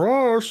like,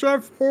 oh,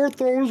 set forth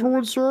those who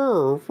would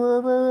serve.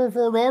 For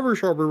an army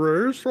shall be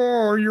raised.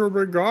 Oh, you're a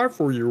big guy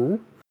for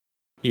you.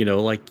 You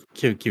know, like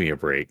give me a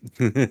break.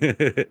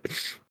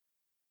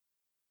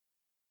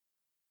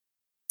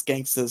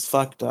 Gangsta's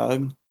fuck,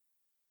 dog.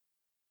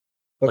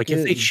 Like,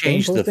 if they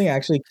change the- thing,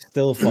 actually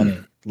still funny.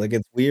 Like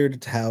it's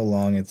weird how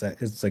long it's at.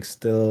 It's like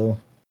still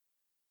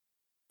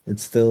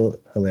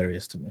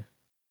hilarious to me.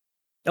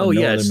 Oh No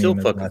yeah, other it's still meme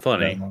has fucking lasted that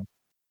funny. long.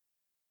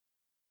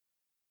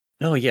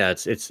 Oh yeah,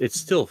 it's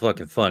still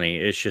fucking funny.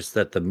 It's just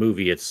that the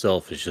movie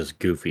itself is just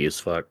goofy as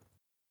fuck.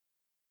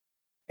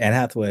 Anne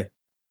Hathaway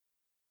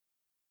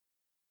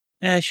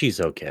She's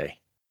okay.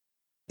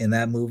 in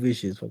that movie,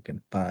 she's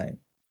fucking fine.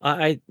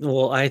 I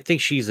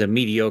think she's a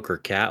mediocre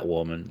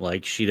Catwoman.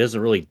 Like she doesn't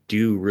really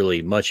do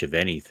really much of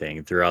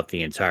anything throughout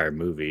the entire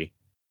movie.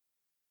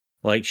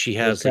 Like she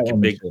has like a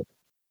Catwoman big, shit.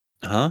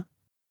 huh?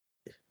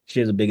 She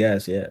has a big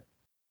ass, yeah.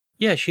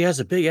 Yeah, she has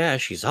a big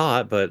ass. She's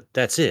hot, but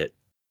that's it.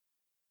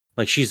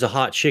 Like she's a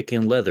hot chick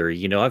in leather.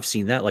 You know, I've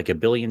seen that like a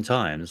billion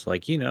times.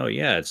 Like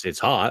yeah, it's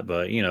hot,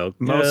 but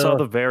Mo saw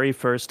the very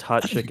first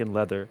hot chick in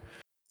leather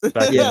back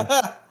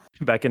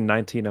back in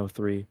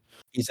 1903.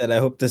 He said, "I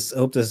hope this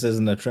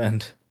isn't a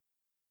trend."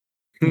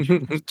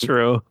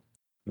 True.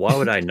 Why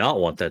would I not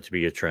want that to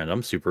be a trend?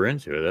 I'm super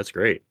into it. That's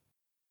great.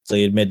 So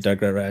you admit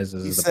Dark Knight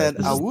Rises He is the said,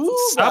 best.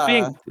 Stop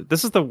being. "Awooba."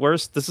 This is the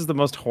worst. This is the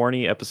most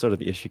horny episode of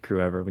the Issue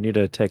Crew ever. We need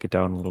to take it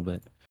down a little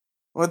bit.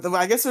 Well,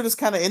 I guess we're just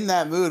kind of in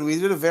that mood. We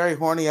did a very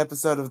horny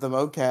episode of the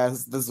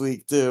Mocast this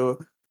week too.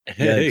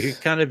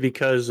 Yikes. Kind of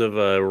because of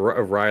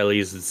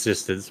Riley's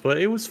insistence, but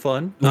it was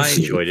fun. I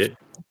enjoyed it.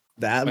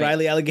 That Wait.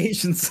 Riley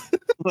allegations.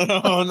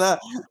 Oh no!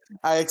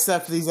 I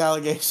accept these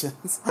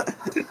allegations.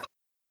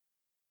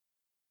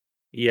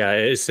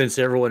 Yeah, since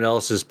everyone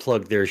else has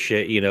plugged their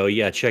shit,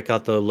 check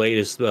out the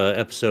latest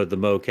episode of the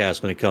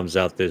MoCast when it comes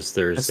out this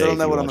Thursday. I still don't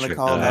know if you what I'm wanna going to check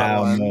call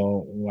that that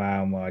out.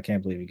 Wow, Mo, I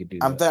can't believe you could do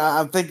I'm that.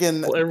 I'm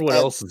thinking Well, everyone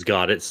else has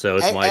got it, so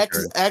it's my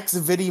turn. X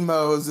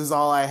Vidimos is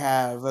all I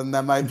have, and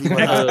that might be what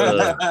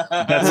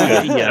That's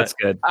good. Yeah. That's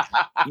good.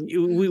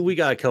 We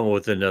gotta come up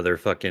with another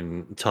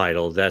fucking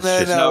title. That's No,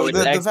 just No, it's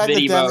the fact that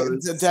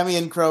X-Vidimos. Demi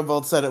and Crow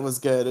both said it was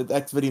good.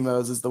 X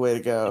Vidimos is the way to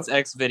go. It's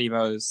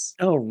X-Vidimos.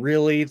 Oh,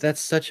 really? That's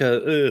such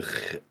a ugh.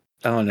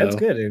 I don't know. That's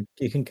good.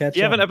 You can catch.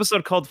 You have an on.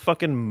 episode called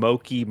fucking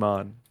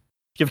Mokimon.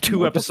 You have 2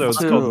 What the episodes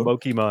fuck? called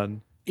Mokimon.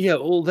 Yeah,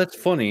 well, that's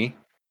funny.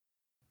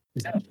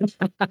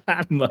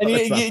 Mo, And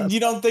it's not- you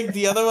don't think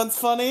the other one's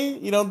funny?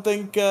 You don't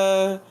think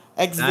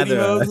X Neither.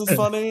 Vidimos is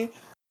funny?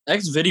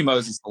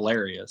 X-Vidimos is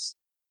hilarious.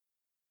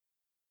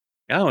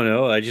 I don't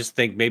know. I just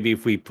think maybe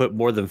if we put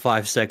more than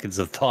 5 seconds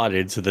of thought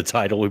into the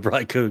title, we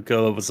probably could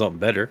come up with something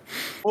better.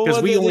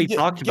 Because we only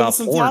talked give about us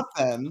some porn. thought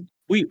then.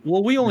 We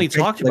only Like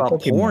talked about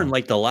Pokemon. porn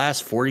like the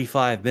last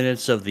 45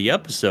 minutes of the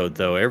episode,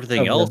 though.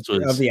 Everything else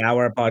of was the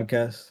hour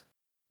podcast.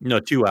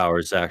 2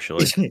 hours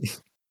actually.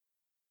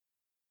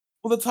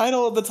 Well,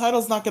 the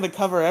title's not going to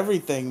cover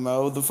everything,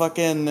 Mo. The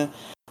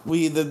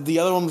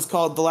other one was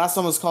called, the last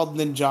one was called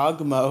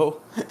Ninjago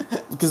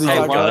because he Hey,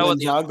 talked wanna about know what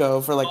the other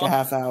Ninjago for like a called?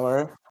 half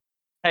hour.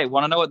 Hey,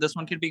 want to know what this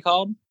one could be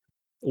called?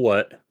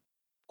 What?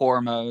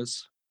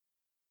 Hormos.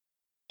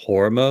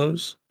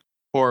 Hormos?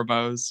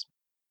 Hormos.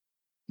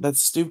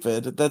 That's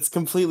stupid. That's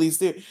completely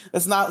stupid.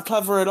 That's not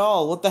clever at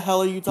all. What the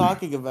hell are you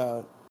talking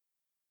about?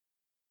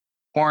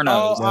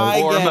 Pornos. Oh,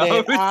 I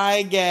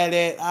Hormos. get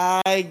it.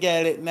 I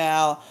get it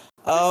now.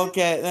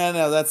 Okay,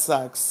 no, that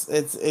sucks.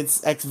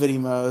 It's X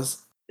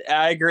Vidimos.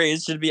 I agree.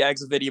 It should be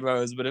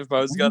X-Vidimos, but if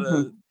Mo's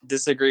gonna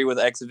disagree with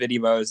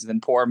X-Vidimos, then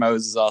Pormos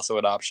is also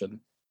an option.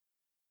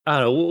 I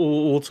don't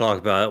know. We'll talk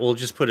about it. We'll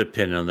just put a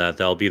pin on that.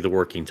 That'll be the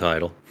working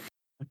title.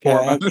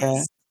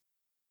 Okay.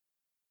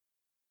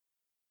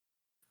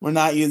 We're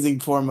not using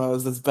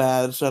Formos. That's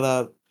bad. Shut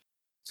up.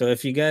 So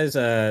if you guys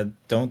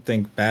don't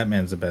think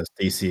Batman's the best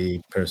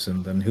DC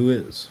person, then who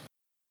is?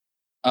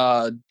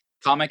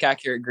 Comic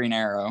accurate Green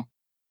Arrow.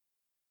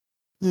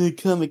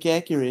 Comic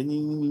accurate.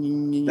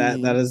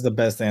 That is the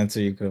best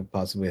answer you could have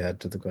possibly had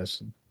to the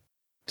question.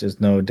 Just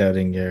no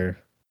doubting your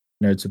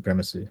nerd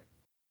supremacy.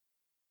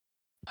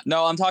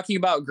 No, I'm talking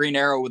about Green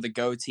Arrow with a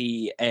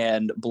goatee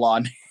and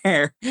blonde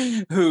hair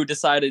who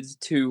decided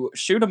to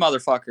shoot a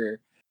motherfucker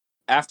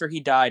after he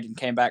died and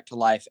came back to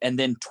life and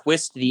then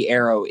twist the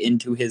arrow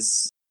into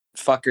his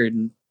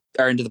fucker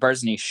or into the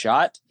person he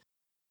shot.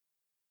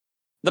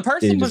 The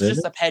person was deserve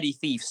just it? a petty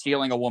thief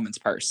stealing a woman's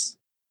purse.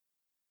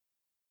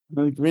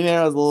 Green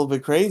Arrow's a little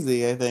bit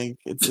crazy, I think.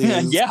 It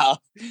seems. Yeah.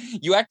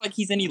 You act like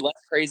he's any less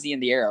crazy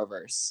in the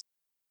Arrowverse.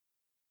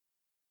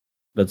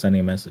 But sending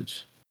a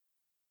message.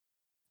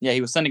 Yeah, he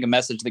was sending a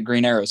message that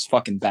Green Arrow's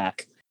fucking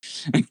back.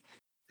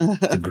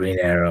 The Green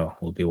Arrow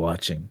will be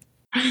watching.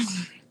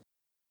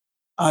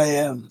 I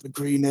am the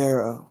Green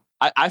Arrow.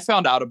 I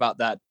found out about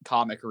that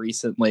comic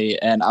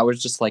recently, and I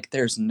was just like,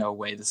 there's no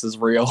way this is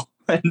real.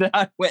 And then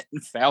I went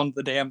and found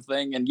the damn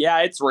thing, and yeah,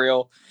 it's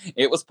real.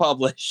 It was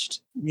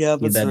published. Yeah,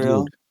 that's that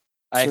real. dude.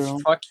 I True.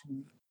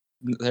 fucking...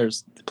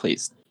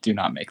 Please, do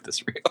not make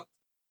this real.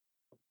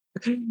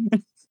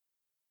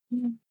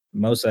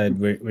 Moside,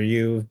 were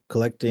you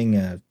collecting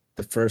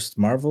the first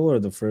Marvel or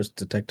the first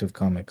Detective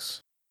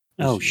Comics?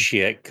 Oh issue?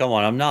 shit! Come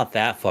on, I'm not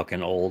that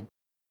fucking old.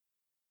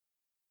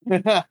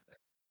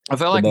 I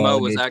felt like ball Mo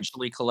was allegation.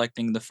 actually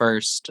collecting the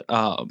first...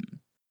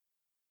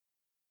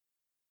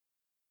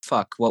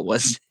 Fuck, what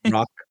was it?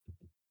 Rock.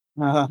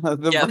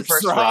 The Yeah, the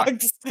first rock.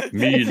 rocks.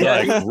 Me Yeah,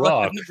 like he was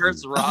rock. collecting the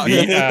first rock.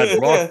 Me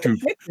add rock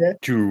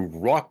to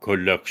rock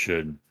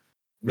collection.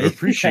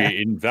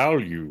 Appreciate in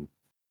value.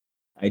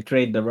 I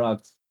trade the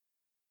rocks.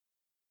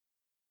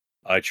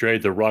 I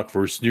trade the rock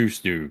for Snoo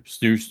Snoo.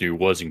 Snoo Snoo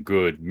wasn't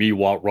good. Me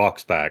want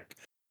rocks back.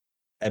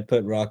 I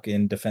put rock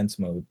in defense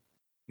mode.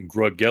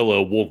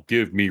 Grugella won't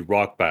give me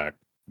rock back.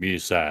 Me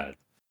sad.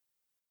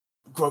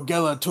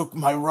 Grogella took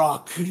my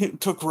rock.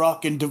 Took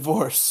rock in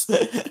divorce.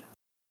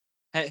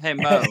 Hey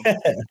Mo.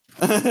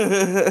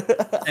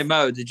 Hey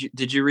Mo,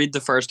 did you read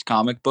the first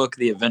comic book,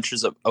 The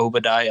Adventures of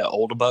Obadiah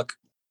Oldbuck?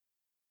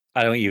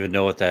 I don't even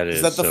know what that is.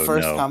 Is that the so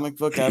first no. comic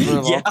book ever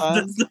of Yeah, all time?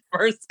 that's the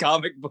first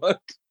comic book.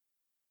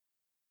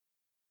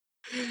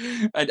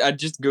 I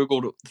just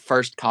googled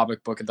first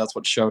comic book and that's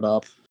what showed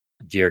up.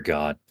 Dear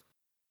God.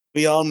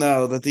 We all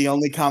know that the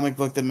only comic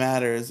book that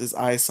matters is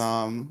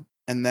ISOM,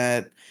 and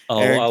that Oh,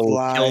 Eric I will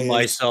July kill is-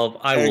 myself.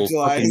 I Eric will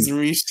July is fucking...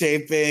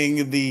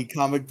 reshaping the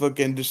comic book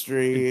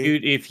industry.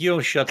 Dude, if you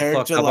don't shut the Eric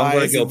fuck up, July I'm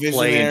gonna is a go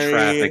play in visionary,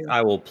 traffic.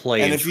 I will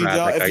play And in if you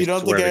traffic. don't, if you don't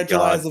think I swear Eric to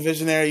July God. is a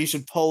visionary, you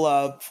should pull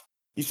up.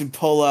 You should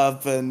pull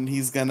up, and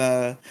he's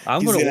gonna.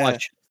 I'm he's gonna gonna-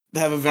 watch.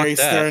 have a very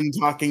that. stern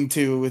talking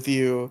to with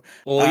you.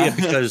 Well, yeah,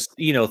 because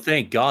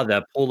thank God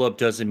that pull up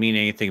doesn't mean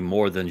anything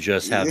more than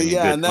just having a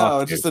Yeah, good talk no,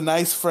 to. just a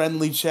nice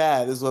friendly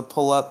chat is what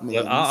pull up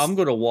means. But I'm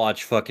gonna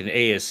watch fucking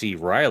ASC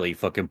Riley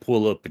fucking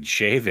pull up and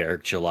shave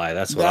Eric July.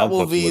 That's what That I'm will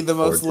fucking be looking the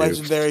most forward to.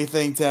 legendary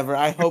thing to ever.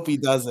 I hope he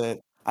does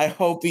it. I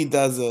hope he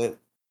does it.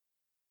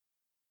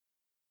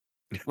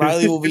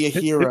 Riley will be a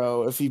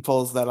hero if he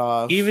pulls that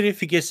off. Even if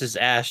he gets his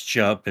ass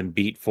jumped and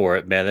beat for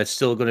it, man, that's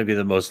still going to be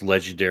the most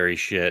legendary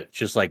shit.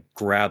 Just like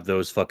grab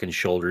those fucking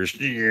shoulders.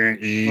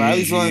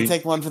 Riley's willing to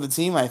take one for the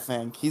team, I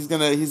think. He's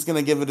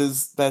gonna give it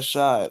his best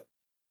shot.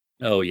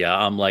 Oh yeah,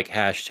 I'm like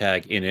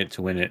hashtag in it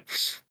to win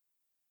it.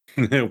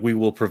 We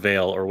will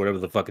prevail, or whatever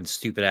the fucking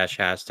stupid ass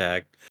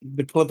hashtag.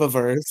 The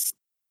Clipiverse.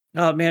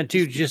 Oh man,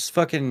 dude, just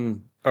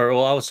fucking. Or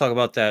well, I was talking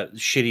about that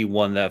shitty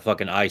one that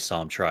fucking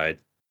ISOM tried.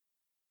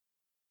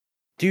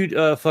 Dude,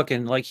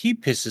 fucking like he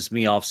pisses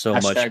me off so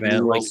much, Hashtag man.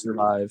 we will Like,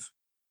 survive.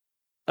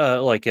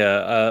 like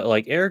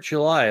Eric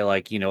July,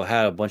 like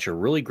had a bunch of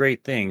really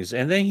great things,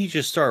 and then he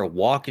just started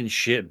walking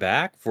shit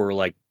back for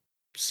like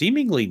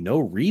seemingly no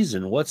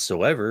reason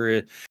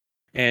whatsoever.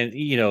 And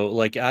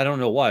like I don't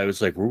know why. It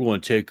was like we're going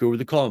to take over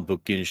the comic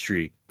book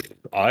industry.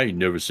 I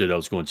never said I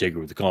was going to take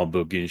over the comic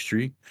book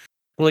industry.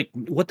 Like,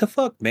 what the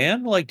fuck,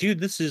 man? Like, dude,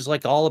 this is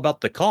like all about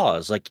the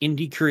cause. Like,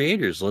 indie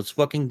creators, let's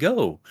fucking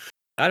go.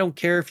 I don't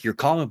care if your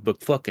comic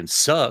book fucking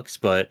sucks,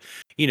 but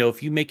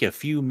if you make a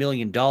few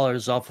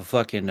 $1,000,000 off of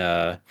fucking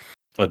a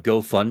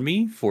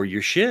GoFundMe for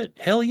your shit,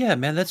 hell yeah,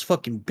 man, that's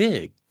fucking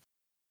big.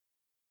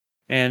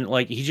 And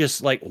like he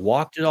just like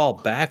walked it all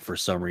back for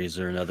some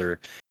reason or another.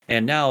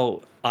 And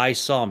now I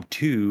Saw Him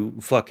 2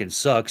 fucking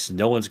sucks.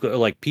 No one's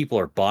like people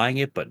are buying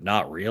it, but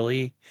not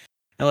really.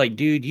 And like,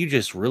 dude, you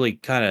just really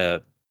kind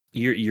of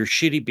your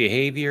shitty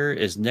behavior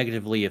is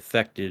negatively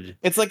affected.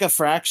 It's like a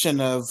fraction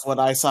of what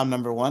ISOM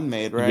 #1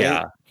 made,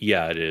 right?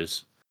 Yeah, it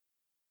is.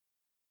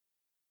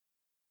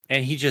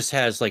 And he just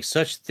has like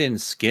such thin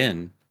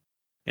skin.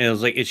 And it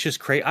was like, it's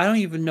just crazy. I don't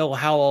even know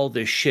how all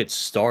this shit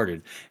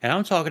started. And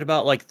I'm talking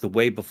about like the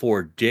way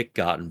before Dick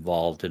got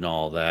involved and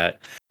all that,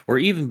 or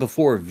even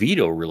before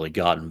Vito really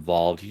got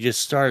involved. He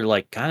just started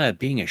like kind of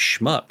being a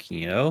schmuck,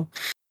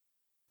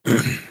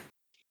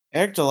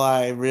 Eric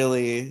July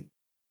really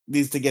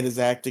needs to get his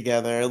act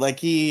together.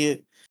 Like I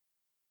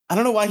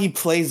don't know why he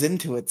plays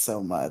into it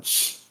so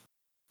much.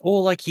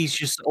 Well, like he's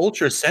just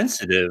ultra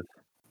sensitive.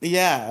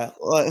 Yeah.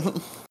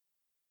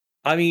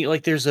 I mean,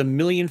 like there's a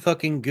million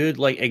fucking good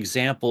like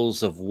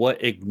examples of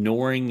what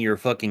ignoring your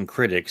fucking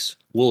critics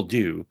will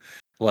do.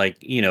 Like,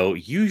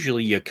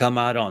 usually you come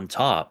out on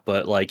top,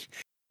 but like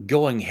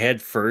going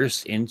head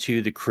first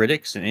into the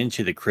critics and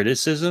into the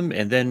criticism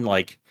and then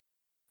like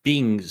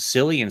being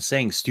silly and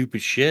saying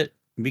stupid shit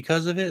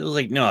because of it was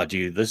like, no,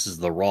 dude, this is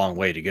the wrong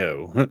way to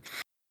go.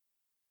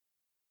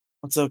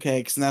 It's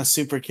okay, because now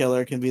Super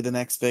Killer can be the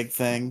next big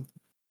thing.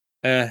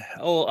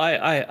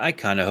 I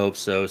kind of hope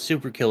so.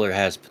 Super Killer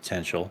has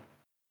potential.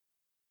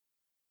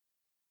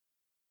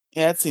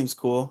 Yeah, it seems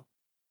cool.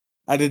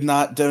 I did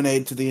not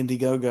donate to the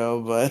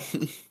Indiegogo,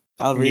 but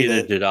I'll read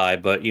Neither it. did I,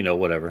 but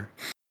whatever.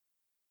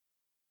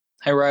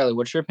 Hey Riley,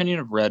 what's your opinion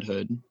of Red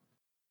Hood?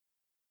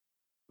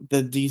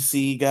 The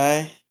DC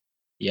guy.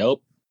 Yep.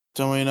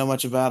 Don't really know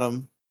much about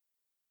him.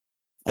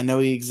 I know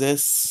he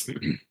exists.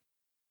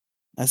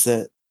 That's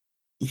it.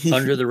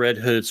 Under the Red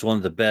Hood, it's one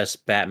of the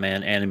best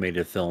Batman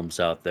animated films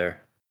out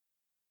there.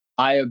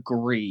 I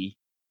agree.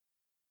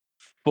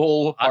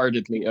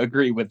 Full-heartedly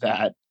agree with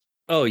that.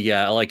 Oh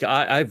yeah, like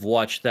I've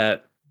watched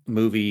that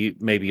movie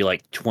maybe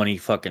like 20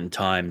 fucking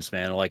times,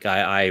 man. Like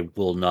I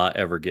will not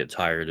ever get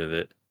tired of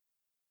it.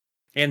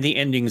 And the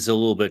ending's a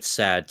little bit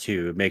sad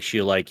too. It makes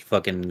you like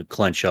fucking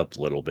clench up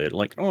a little bit.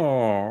 Like,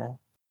 oh.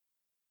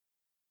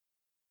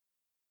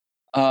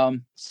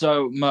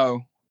 So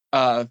Mo,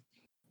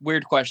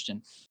 weird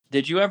question.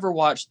 Did you ever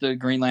watch the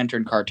Green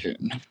Lantern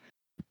cartoon?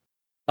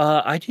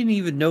 I didn't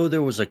even know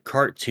there was a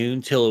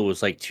cartoon till it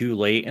was like too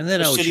late, and then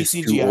The I was shitty just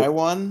too CGI old.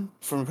 one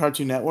from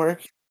Cartoon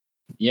Network.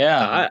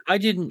 Yeah. I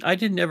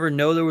didn't ever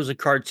know there was a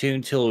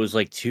cartoon till it was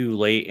like too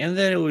late, and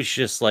then it was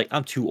just like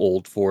I'm too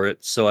old for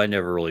it, so I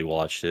never really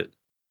watched it.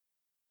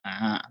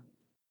 Uh-huh.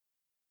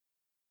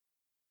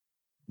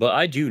 But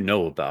I do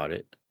know about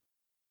it.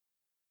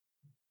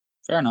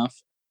 Fair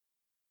enough.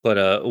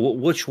 But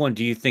which one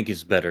do you think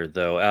is better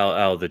though,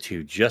 out of the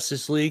two,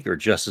 Justice League or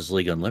Justice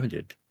League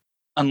Unlimited?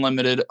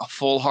 Unlimited,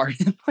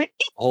 full-heartedly.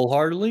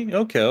 Wholeheartedly?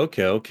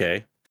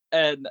 Okay.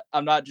 And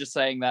I'm not just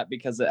saying that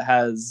because it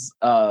has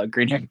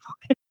Green Arrow.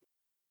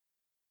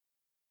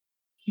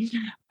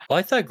 Well,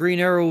 I thought Green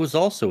Arrow was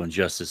also in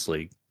Justice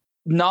League.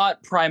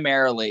 Not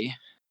primarily.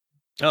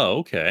 Oh,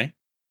 okay.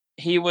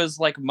 He was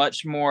like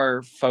much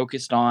more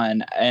focused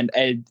on an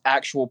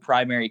actual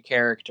primary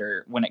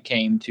character when it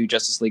came to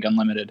Justice League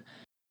Unlimited.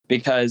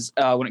 Because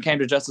when it came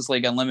to Justice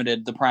League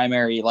Unlimited, the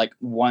primary like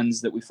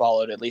ones that we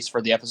followed, at least for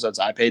the episodes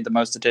I paid the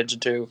most attention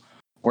to,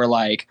 were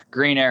like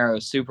Green Arrow,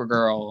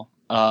 Supergirl,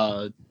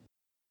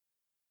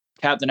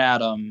 Captain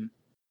Atom,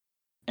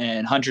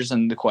 and Hunters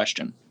in the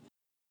Question.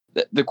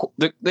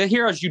 The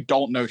heroes you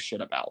don't know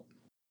shit about.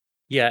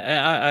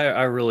 Yeah,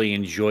 I really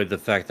enjoyed the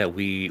fact that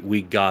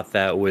we got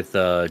that with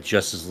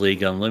Justice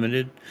League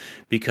Unlimited,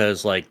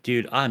 because like,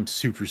 dude, I'm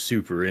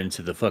super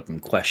into the fucking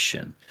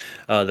Question.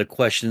 The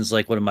Question's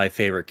like one of my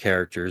favorite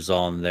characters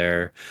on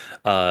there,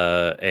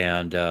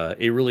 and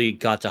it really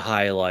got to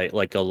highlight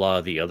like a lot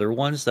of the other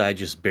ones that I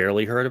just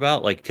barely heard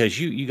about, like because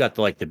you got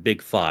the like the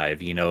big five,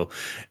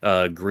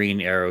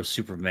 Green Arrow,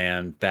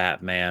 Superman,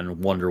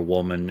 Batman, Wonder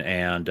Woman,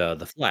 and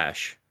the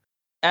Flash.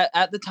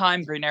 At the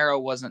time, Green Arrow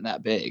wasn't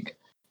that big.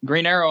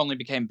 Green Arrow only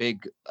became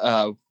big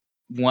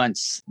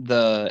once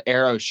the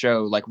Arrow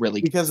show like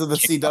really because of the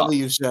kicked off.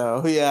 CW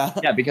show. Yeah.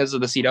 Yeah, because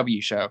of the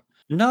CW show.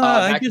 No,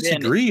 I back then-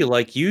 disagree.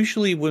 Like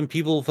usually when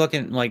people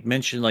fucking like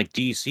mention like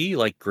DC,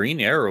 like Green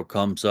Arrow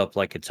comes up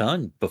like a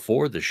ton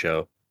before the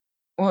show.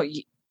 Well,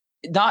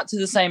 not to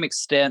the same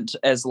extent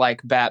as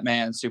like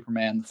Batman,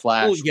 Superman, The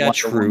Flash, Well, yeah, Wonder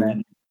true.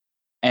 Woman,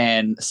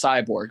 and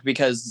Cyborg,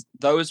 because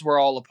those were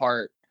all a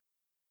part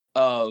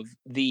of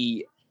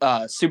the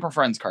Super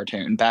Friends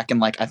cartoon back in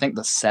like I think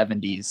the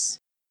 70s,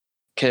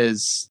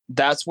 because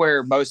that's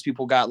where most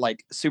people got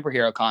like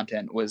superhero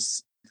content,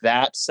 was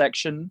that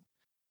section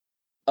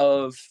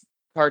of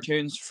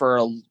cartoons for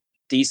a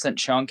decent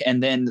chunk,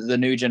 and then the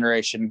new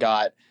generation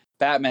got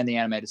Batman the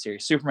Animated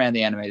Series, Superman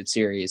the Animated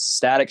Series,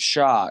 Static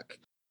Shock,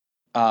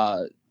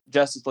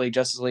 Justice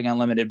League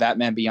Unlimited,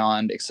 Batman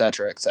Beyond,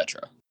 etc.,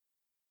 etc.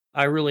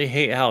 I really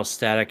hate how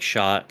Static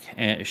Shock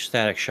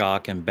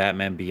and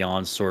Batman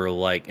Beyond sort of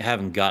like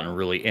haven't gotten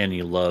really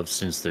any love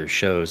since their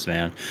shows,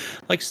 man.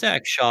 Like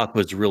Static Shock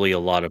was really a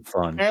lot of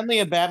fun. Apparently,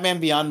 a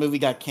Batman Beyond movie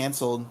got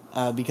canceled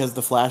because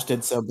The Flash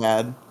did so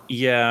bad.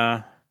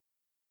 Yeah.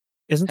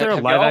 Isn't there a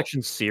Have live y'all-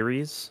 action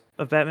series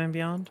of Batman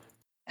Beyond?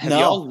 Have No.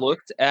 y'all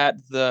looked at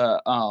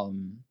the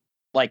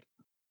like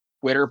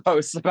Twitter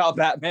posts about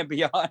Batman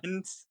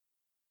Beyond?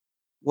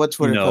 What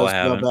Twitter No, post I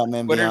about haven't.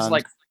 Batman Twitter's Beyond?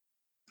 like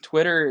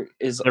Twitter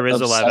is There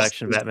is a live obsessed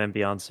action with- Batman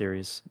Beyond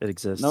series. It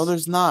exists. No,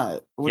 there's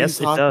not. What Yes,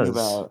 are it you talking does.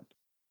 about?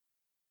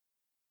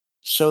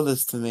 Show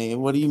this to me.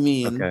 What do you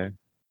mean? Okay.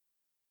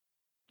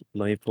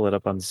 Let me pull it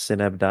up on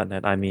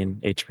Cineb.net. I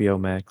mean HBO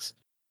Max.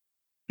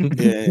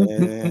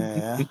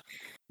 Yeah.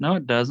 No,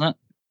 it doesn't.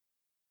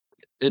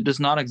 It does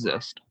not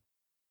exist.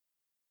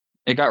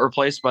 It got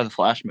replaced by the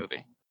Flash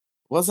movie.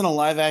 Wasn't a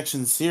live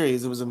action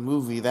series. It was a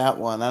movie. That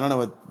one. I don't know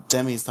what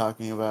Demi's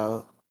talking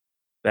about.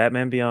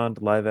 Batman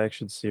Beyond live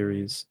action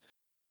series.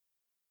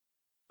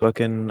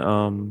 Fucking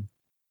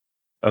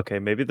okay,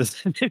 maybe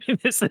this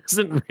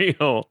isn't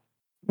real.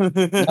 No,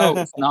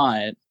 it's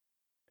not.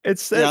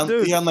 It's You're said, on,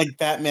 dude. you're on like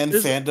Batman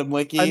This- fandom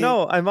wiki. I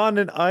know. I'm on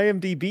an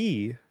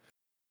IMDb.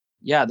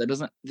 Yeah, that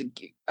doesn't.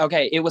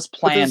 Okay, it was there's,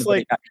 planned, but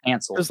like- it got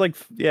canceled. There's like,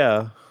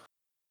 yeah,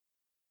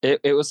 It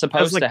was that was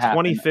supposed like to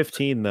happen.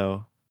 2015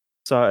 though.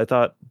 So I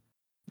thought,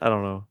 I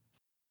don't know.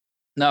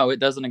 No, it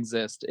doesn't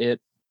exist. It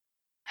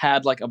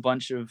had like a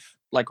bunch of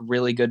like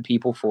really good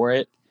people for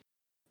it,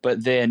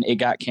 but then it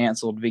got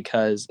canceled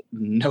because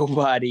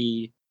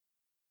nobody,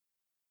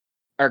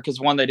 or because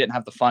one, they didn't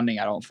have the funding,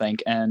 I don't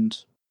think, and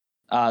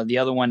the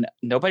other one,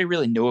 nobody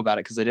really knew about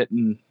it because they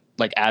didn't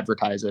like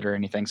advertise it or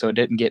anything, so it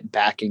didn't get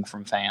backing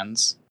from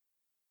fans.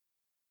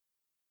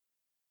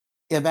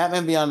 Yeah,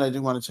 Batman Beyond. I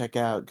do want to check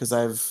out because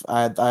I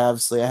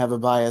obviously have a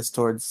bias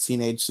towards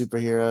teenage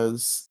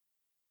superheroes,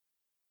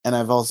 and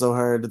I've also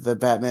heard that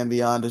Batman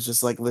Beyond is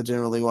just like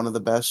legitimately one of the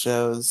best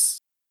shows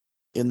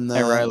in the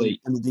Hey,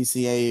 Riley. in the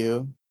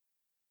DCAU.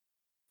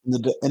 In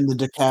the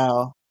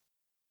decal.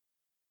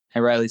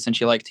 Hey Riley,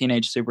 since you like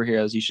teenage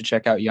superheroes, you should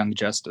check out Young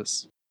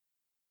Justice.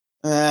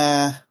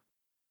 Eh,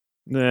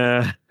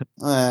 Nah.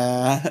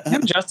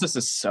 Young Justice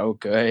is so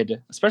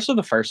good, especially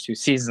the first 2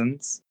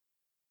 seasons.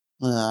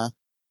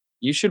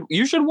 You should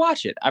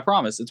watch it. I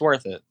promise, it's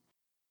worth it.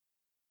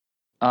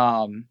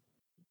 I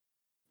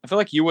feel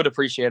like you would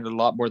appreciate it a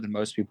lot more than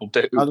most people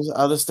do.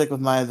 I'll just stick with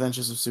My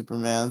Adventures of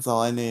Superman. That's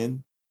all I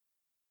need.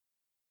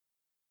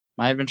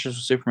 My Adventures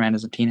with Superman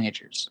isn't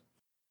teenagers.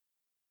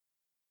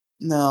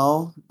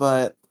 No,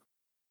 but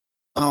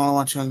I don't want to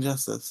watch Young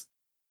Justice.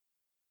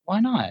 Why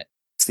not?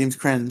 Seems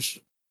cringe.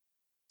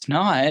 It's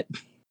not.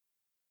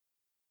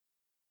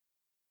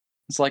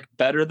 It's like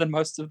better than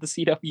most of the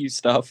CW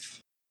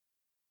stuff.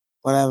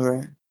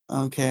 Whatever. I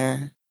don't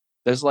care.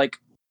 There's like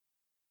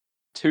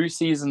 2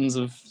 seasons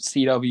of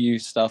CW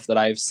stuff that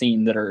I've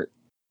seen that are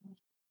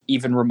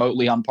even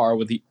remotely on par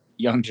with the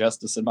Young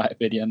Justice, in my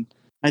opinion.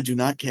 I do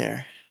not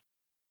care.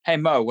 Hey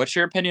Mo, what's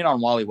your opinion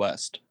on Wally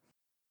West?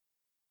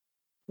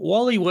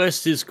 Wally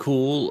West is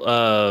cool,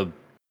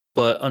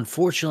 but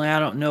unfortunately, I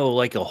don't know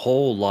like a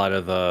whole lot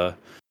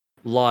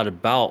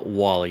about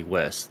Wally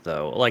West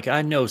though. Like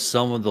I know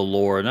some of the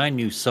lore, and I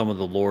knew some of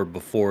the lore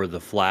before the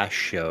Flash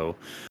show,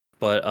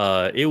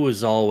 but it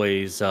was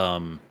always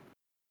fucking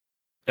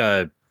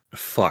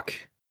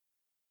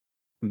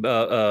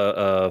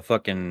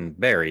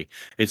Barry.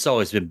 It's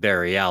always been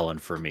Barry Allen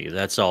for me.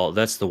 That's all.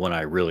 That's the one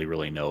I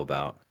really know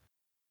about.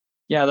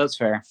 Yeah, that's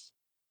fair.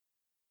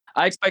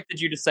 I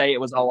expected you to say it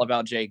was all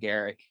about Jay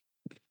Garrick.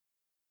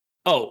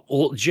 Oh,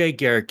 well, Jay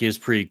Garrick is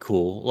pretty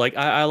cool. Like,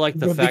 I like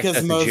the But fact because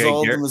that the Mo's Jay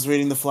old Garrick. and was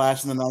reading The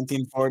Flash in the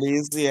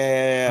 1940s.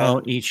 Yeah.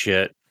 Oh, eat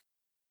shit.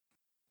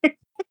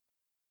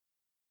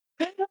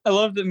 I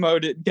love that Mo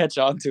didn't catch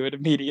on to it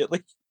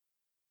immediately.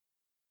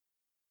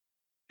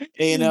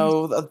 You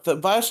know, the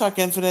Bioshock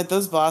Infinite,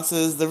 those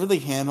bosses, they're really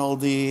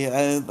handholdy.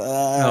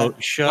 No,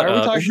 shut Why are we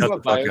up. talking Shut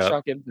about the fuck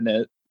up. Bioshock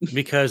Infinite?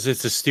 Because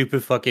it's a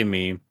stupid fucking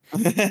meme.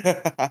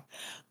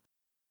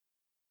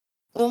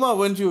 Well, Mo,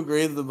 wouldn't you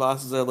agree that the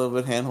bosses are a little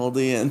bit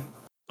handholdy and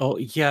Oh,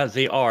 yeah,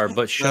 they are,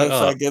 but shut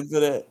up. Bioshock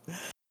Infinite?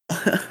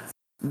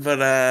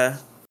 But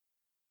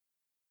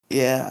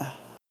yeah,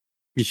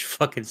 You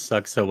fucking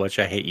suck so much.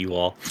 I hate you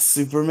all.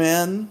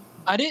 Superman.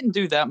 I didn't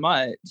do that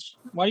much.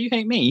 Why do you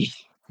hate me?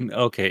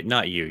 Okay,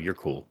 not you. You're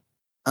cool.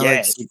 I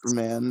Yes. like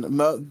Superman.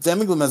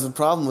 Demigloom has a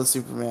problem with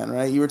Superman,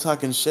 right? You were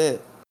talking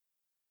shit.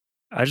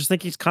 I just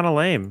think he's kind of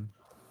lame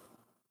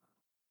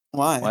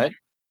Why? What?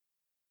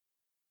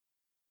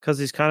 because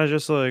he's kind of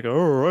just like,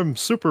 oh, I'm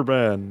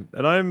Superman,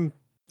 and I'm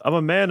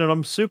a man, and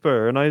I'm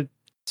super, and I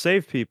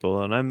save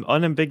people, and I'm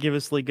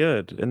unambiguously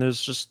good, and there's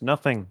just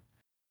nothing.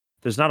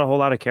 There's not a whole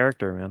lot of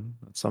character, man.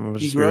 Some of it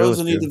He just be real grows with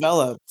and he you.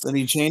 develops and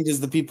he changes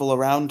the people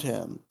around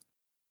him.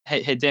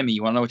 Hey, Demi,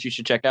 you want to know what you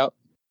should check out?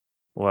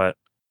 What,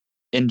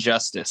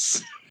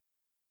 Injustice.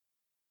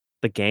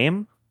 the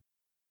game?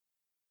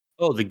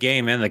 Oh, the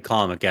game and the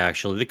comic,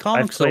 actually. The I've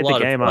comic's a played the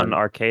lot of game on fun.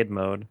 arcade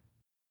mode,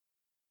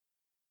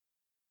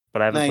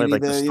 but I No, haven't you played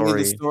like need the you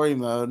need a story. story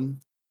mode.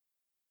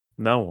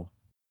 No,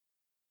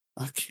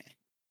 Okay.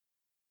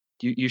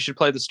 You should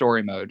play the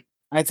story mode.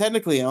 I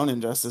technically own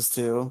Injustice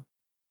 2.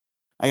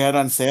 I got it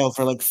on sale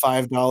for like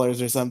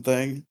 $5 or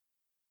something.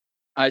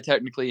 I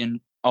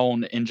technically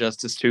own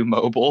Injustice 2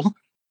 mobile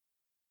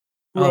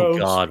Oh, Gross.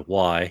 God,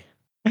 why?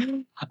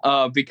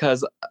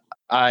 because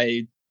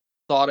I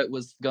thought it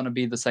was going to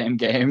be the same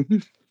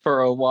game for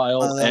a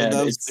while, and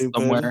that was it's stupid.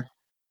 somewhere.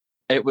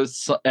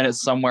 And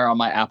it's somewhere on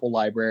my Apple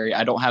library.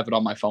 I don't have it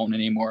on my phone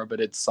anymore, but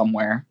it's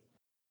somewhere.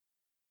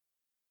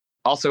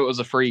 Also, it was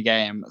a free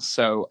game,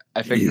 so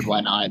I figured why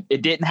not.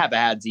 It didn't have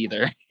ads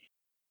either,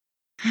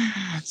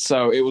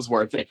 so it was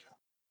worth it.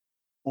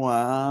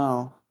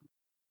 Wow.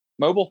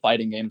 Mobile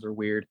fighting games are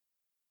weird.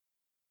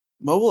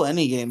 Mobile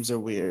any games are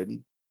weird.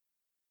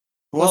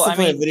 Who Well, wants to I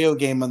play a mean- video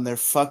game on their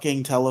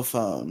fucking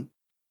telephone?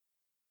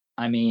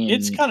 I mean,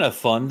 It's kind of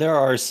fun. There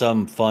are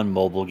some fun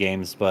mobile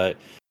games, but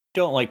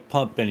don't like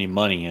pump any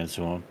money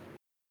into them.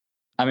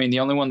 I mean,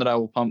 the only one that I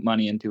will pump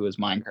money into is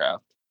Minecraft.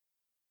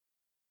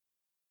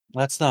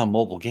 That's not a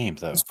mobile game,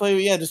 though. Just play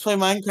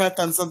Minecraft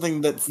on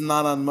something that's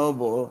not on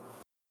mobile.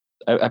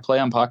 I play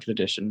on Pocket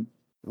Edition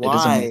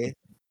Why?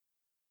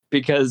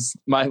 because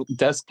my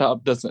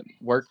desktop doesn't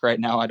work right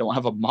now. I don't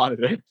have a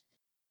monitor.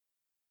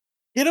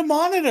 Get a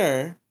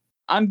monitor.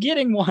 I'm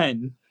getting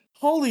one.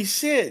 Holy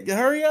shit.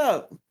 Hurry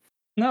up.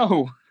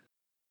 No.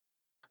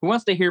 Who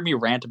wants to hear me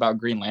rant about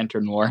Green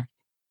Lantern lore?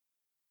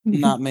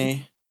 Not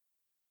me.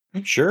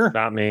 Sure.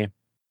 not me.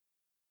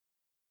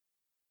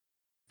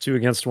 2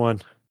 against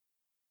 1.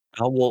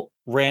 Oh, well,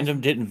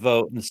 random didn't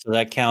vote, and so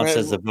that counts Right,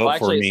 as a vote Well,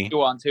 actually, for me. it's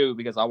 2-on-2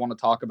 because I want to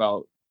talk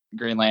about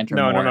Green Lantern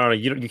No, more. no.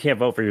 You can't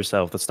vote for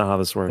yourself. That's not how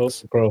this Vote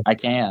works. for Crow. I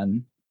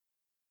can.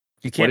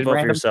 You What can't did vote for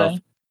Random yourself.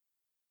 say?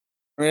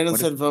 Random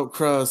What said vote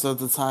Crow, so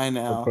it's a tie Vote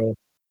now. Crow.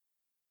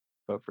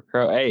 Vote for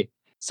Crow. Hey,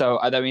 so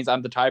that means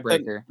I'm the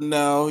tiebreaker.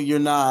 No, you're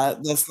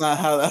not. That's not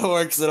how that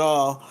works at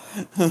all.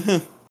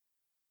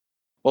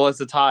 Well,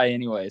 it's a tie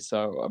anyway,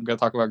 so I'm gonna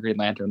talk about Green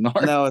Lantern lore.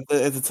 No,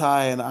 it's a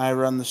tie, and I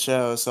run the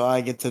show, so I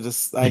get to call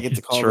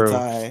the True.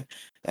 tie,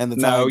 and the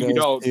No, tie you goes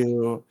don't.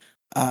 to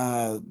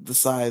the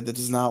side that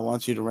does not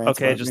want you to rant.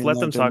 Okay, about just Green let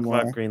them Lantern talk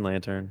more. about Green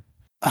Lantern.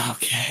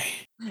 Okay.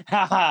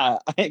 Haha!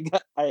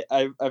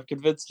 I've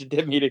convinced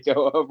Demi to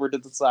go over to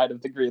the side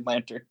of the Green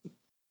Lantern.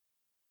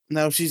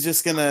 No, she's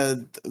just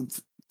gonna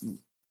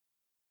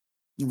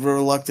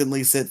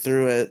reluctantly sit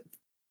through it.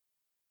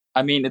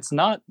 I mean, it's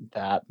not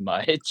that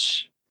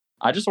much.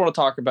 I just want to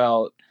talk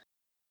about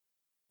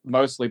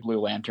mostly Blue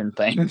Lantern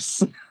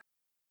things.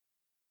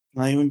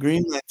 Not even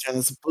Green Lantern.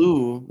 It's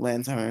Blue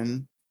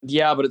Lantern.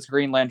 Yeah, but it's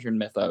Green Lantern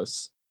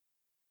mythos.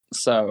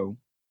 So,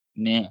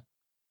 nah.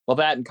 Well,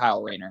 that and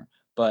Kyle Rayner,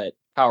 but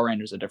Kyle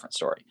Rayner's a different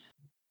story.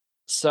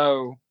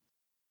 So,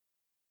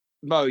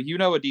 Mo, you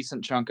know a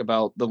decent chunk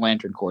about the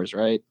Lantern Corps,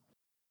 right?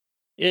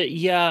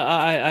 Yeah,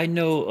 I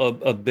know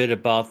a bit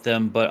about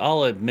them, but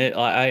I'll admit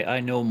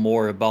I know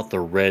more about the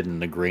red and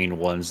the green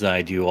ones than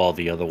I do all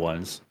the other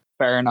ones.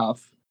 Fair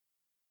enough.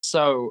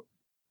 So,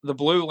 the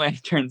Blue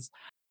Lanterns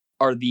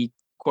are the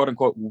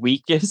quote-unquote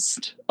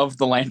weakest of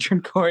the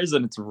Lantern Corps,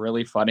 and it's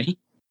really funny.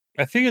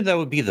 I figured that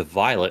would be the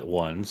violet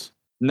ones.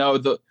 No,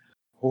 the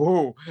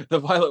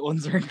violet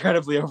ones are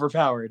incredibly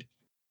overpowered.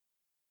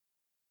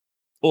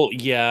 Well,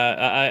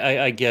 yeah,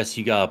 I guess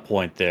you got a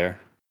point there.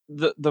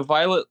 The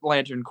Violet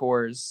Lantern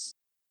Corps.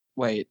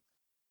 Wait,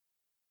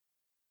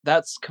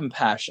 that's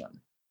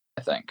Compassion,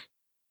 I think.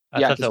 I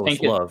Yeah, thought 'cause that was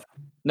pink is- love.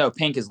 No,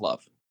 Pink is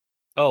Love.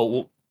 Oh,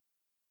 well,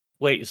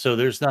 wait, so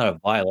there's not a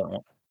violet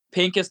one.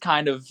 Pink is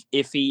kind of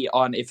iffy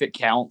on if it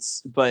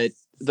counts, but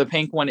the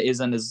pink one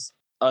isn't as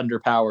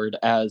underpowered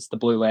as the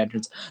Blue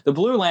Lanterns. The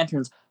Blue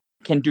Lanterns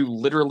can do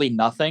literally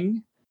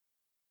nothing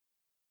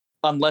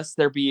unless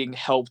they're being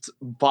helped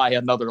by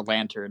another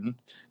lantern,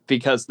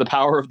 because the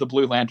power of the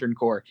Blue Lantern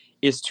Corps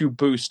is to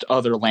boost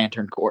other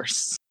Lantern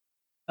Corps.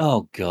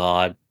 Oh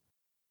God.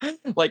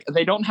 Like,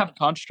 they don't have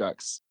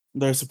constructs.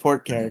 They're a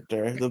support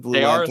character. The Blue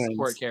They are a Lanterns.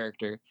 support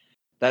character.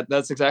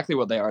 That's exactly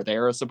what they are. They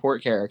are a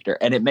support character,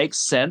 and it makes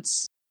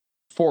sense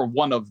for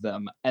one of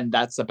them, and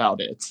that's about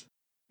it.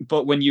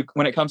 But when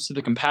it comes to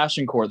the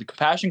Compassion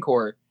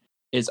Corps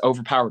is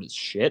overpowered as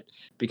shit,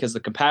 because the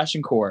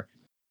Compassion Corps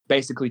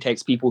basically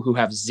takes people who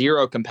have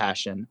zero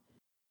compassion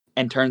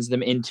and turns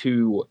them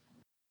into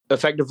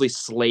effectively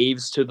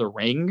slaves to the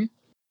ring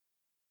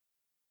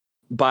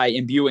by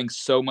imbuing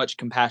so much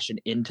compassion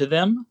into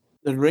them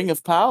The Ring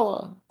of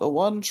Power, the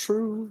one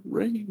true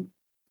ring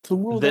to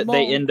rule that them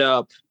they all. end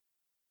up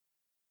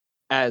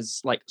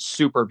as like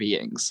super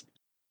beings.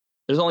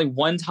 There's only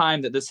one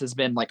time that this has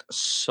been like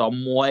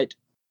somewhat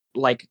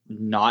like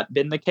not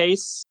been the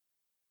case,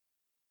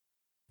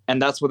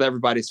 and that's with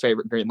everybody's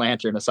favorite Green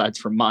Lantern, aside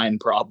from mine,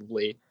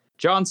 probably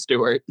John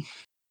Stewart.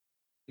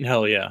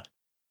 Hell yeah.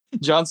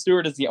 John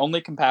Stewart is the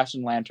only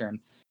Compassion Lantern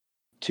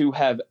to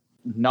have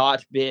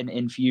not been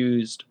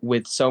infused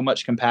with so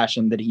much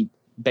compassion that he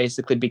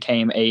basically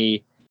became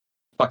a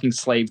fucking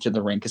slave to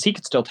the ring, because he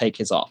could still take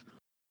his off.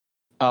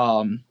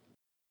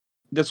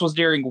 This was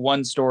during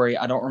one story.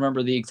 I don't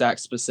remember the exact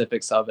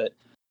specifics of it,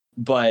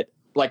 but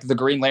like the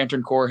Green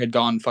Lantern Corps had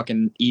gone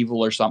fucking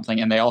evil or something,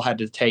 and they all had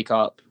to take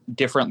up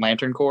different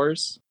Lantern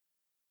Corps.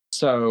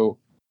 So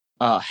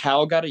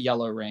Hal got a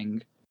yellow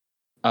ring.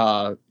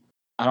 I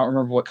don't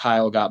remember what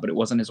Kyle got, but it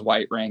wasn't his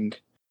white ring.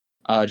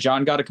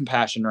 John got a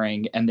Compassion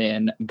ring, and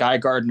then Guy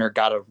Gardner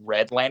got a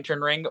Red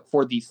Lantern ring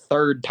for the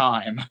third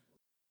time.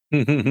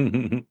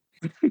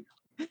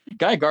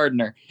 Guy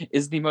Gardner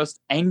is the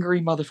most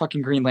angry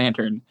motherfucking Green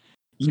Lantern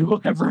you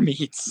will ever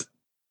meet.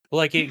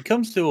 Like, it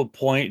comes to a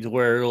point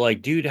where,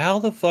 like, dude, how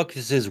the fuck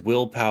is his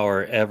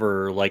willpower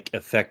ever, like,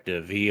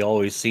 effective? He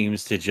always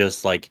seems to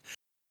just, like,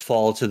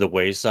 fall to the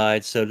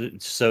wayside, so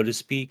to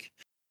speak,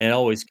 and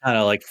always kind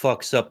of, like,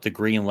 fucks up the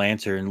Green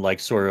Lantern, like,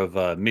 sort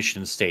of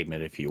mission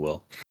statement, if you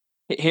will.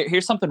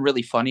 Here's something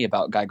really funny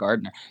about Guy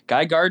Gardner.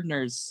 Guy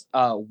Gardner's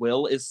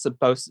will is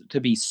supposed to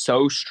be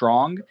so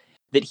strong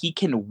that he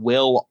can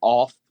will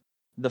off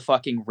the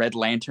fucking Red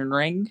Lantern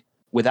ring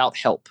without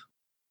help.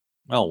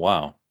 Oh,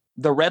 wow.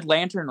 The Red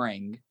Lantern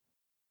ring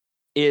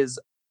is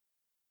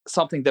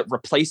something that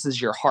replaces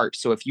your heart,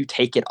 so if you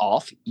take it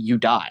off, you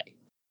die.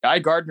 Guy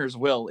Gardner's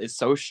will is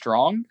so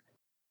strong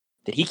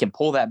that he can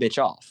pull that bitch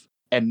off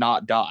and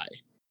not die.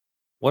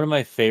 One of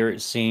my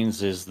favorite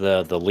scenes is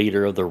the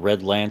leader of the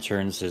Red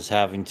Lanterns is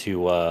having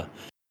to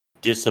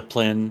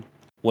discipline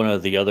one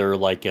of the other,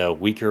 like,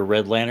 weaker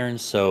Red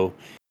Lanterns, so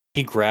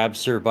he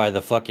grabs her by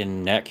the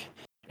fucking neck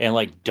and,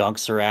 like,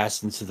 dunks her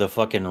ass into the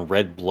fucking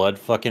red blood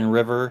fucking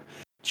river,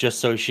 just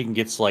so she can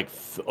get, like,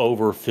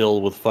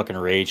 overfilled with fucking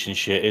rage and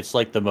shit. It's,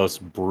 like, the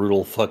most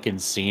brutal fucking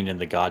scene in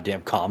the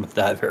goddamn comic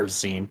that I've ever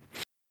seen,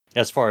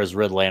 as far as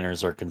Red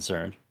Lanterns are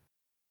concerned.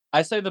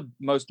 I say the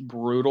most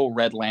brutal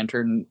Red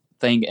Lantern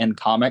thing in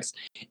comics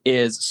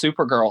is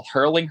Supergirl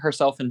hurling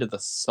herself into the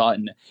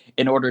sun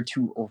in order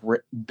to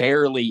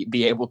barely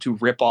be able to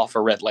rip off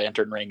a Red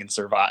Lantern ring and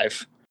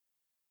survive.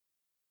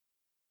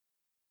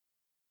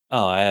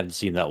 Oh, I haven't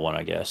seen that one,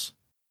 I guess.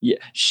 Yeah,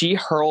 she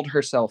hurled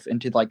herself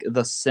into like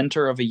the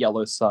center of a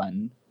yellow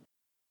sun.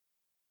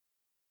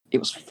 It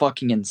was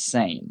fucking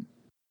insane.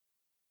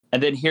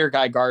 And then here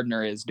Guy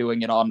Gardner is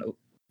doing it on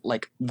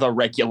like the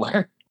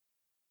regular.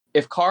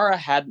 If Kara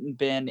hadn't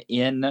been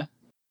in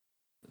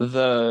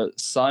the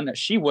sun,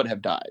 she would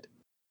have died.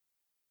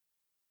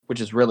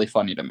 Which is really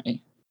funny to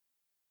me.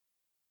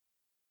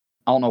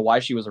 I don't know why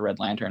she was a Red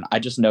Lantern. I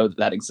just know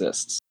that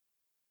exists.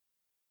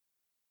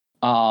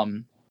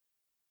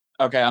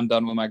 Okay, I'm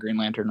done with my Green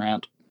Lantern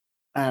rant.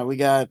 All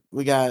right,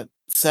 we got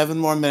 7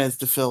 more minutes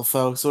to fill,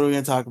 folks. What are we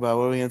gonna talk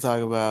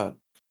about?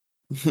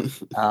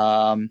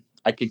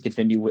 I could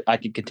continue.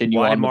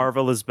 Why on.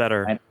 Marvel is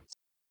better.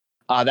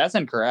 That's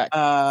incorrect.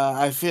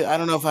 I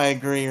don't know if I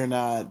agree or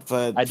not,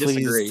 but I please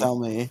disagree. tell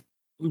me.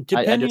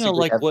 Depending on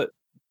disagree.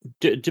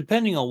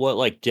 depending on what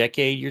like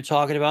decade you're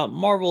talking about,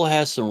 Marvel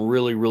has some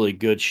really really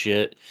good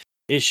shit.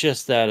 It's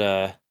just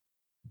that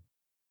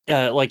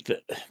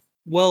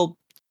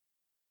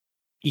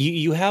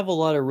you have a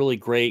lot of really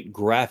great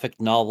graphic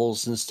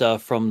novels and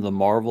stuff from the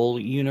Marvel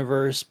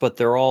universe, but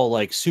they're all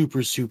like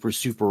super super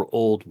super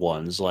old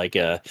ones. Like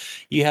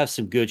you have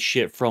some good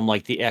shit from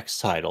like the X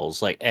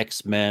titles, like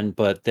X-Men,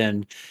 but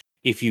then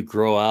if you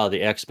grow out of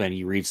the X-Men,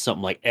 you read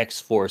something like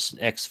X-Force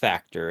and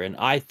X-Factor. And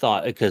I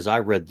thought, because I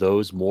read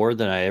those more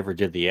than I ever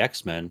did the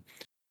X-Men,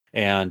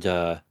 and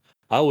I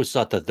always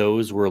thought that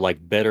those were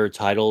like better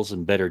titles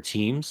and better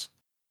teams.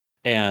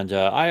 And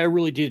I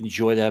really did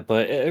enjoy that.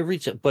 But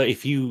but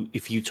if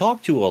you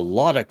talk to a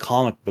lot of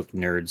comic book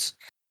nerds,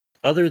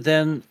 other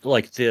than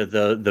like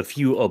the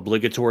few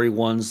obligatory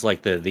ones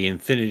like the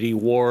Infinity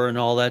War and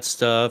all that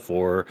stuff,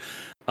 or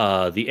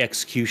the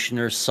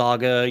Executioner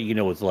saga,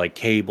 with like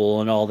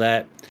Cable and all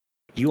that,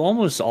 you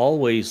almost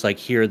always like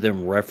hear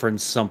them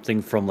reference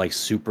something from like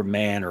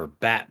Superman or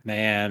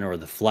Batman or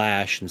the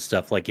Flash and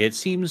stuff. Like it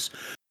seems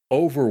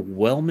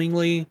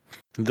overwhelmingly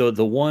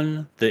the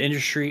ones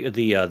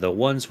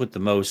with the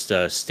most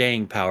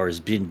staying power has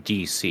been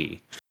DC,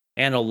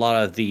 and a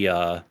lot of the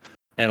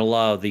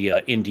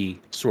indie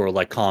sort of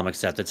like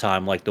comics at the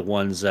time, like the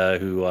ones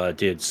who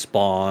did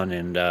Spawn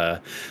and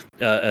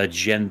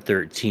Gen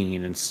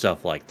 13 and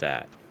stuff like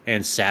that,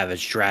 and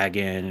Savage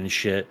Dragon and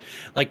shit.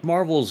 Like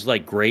Marvel's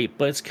like great,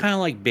 but it's kind of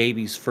like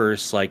baby's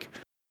first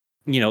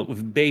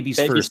baby's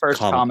first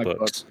comic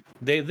books.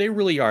 They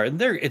really are,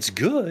 and it's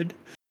good.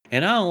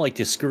 And I don't like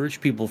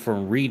discourage people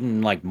from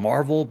reading like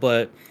Marvel,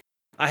 but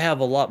I have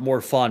a lot more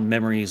fond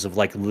memories of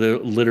like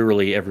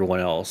literally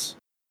everyone else.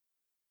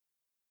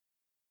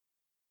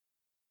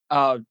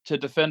 To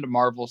defend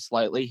Marvel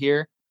slightly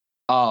here,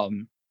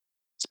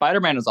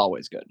 Spider-Man is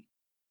always good.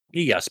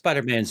 Yeah,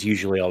 Spider-Man's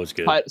usually always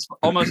good.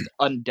 Almost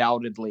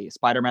undoubtedly,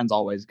 Spider-Man's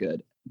always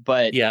good.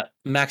 But yeah,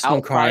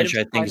 Maximum Carnage,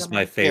 I think, is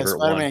my favorite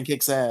one. Spider-Man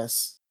kicks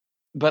ass.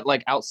 But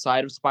like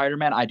outside of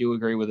Spider-Man, I do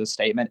agree with his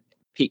statement.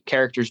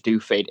 Characters do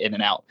fade in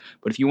and out.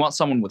 But if you want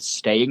someone with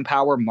staying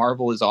power,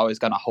 Marvel is always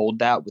going to hold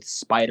that with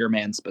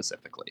Spider-Man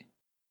specifically.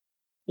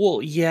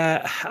 Well,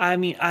 yeah, I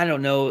mean, I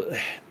don't know.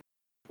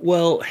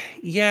 Well,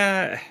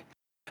 yeah.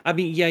 I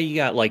mean, yeah, you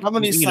got like how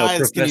many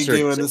sides can you Professor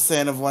do in the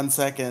span of 1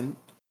 second?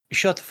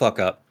 Shut the fuck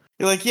up.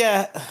 You're like,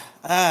 yeah.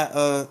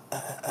 Yeah,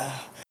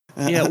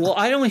 well,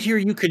 I don't hear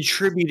you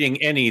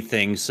contributing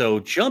anything,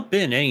 so jump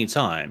in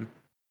anytime.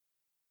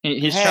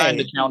 He's trying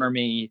to counter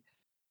me,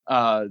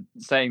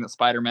 saying that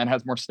Spider-Man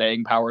has more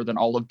staying power than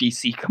all of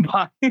DC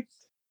combined.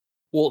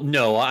 Well,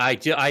 no,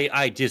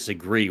 I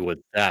disagree with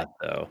that,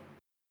 though.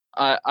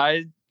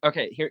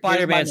 Okay,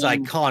 Spider-Man's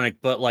iconic,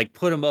 but like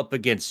put him up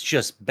against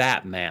just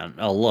Batman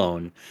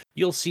alone,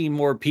 you'll see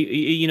more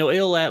people.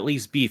 It'll at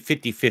least be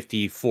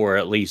 50-50 for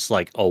at least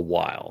like a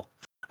while.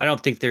 I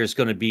don't think there's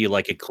going to be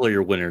like a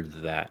clear winner to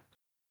that.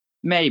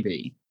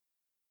 Maybe.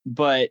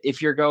 But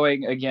if you're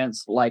going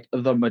against like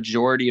the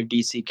majority of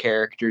DC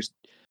characters,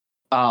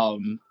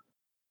 trying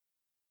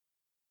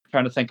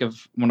to think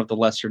of one of the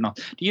lesser known.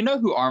 Do you know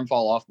who Arm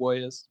Fall Off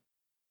Boy is?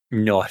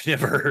 No, I've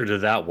never heard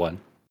of that one.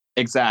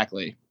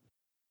 Exactly.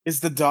 Is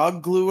the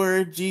dog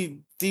gluer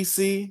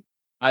DC?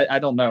 I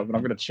don't know, but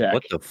I'm gonna check.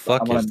 What the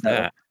fuck is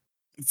that?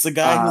 It's a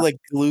guy who like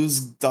glues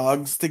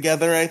dogs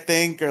together, I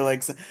think, or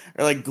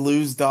like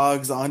glues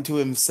dogs onto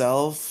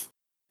himself.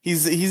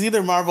 He's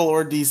either Marvel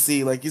or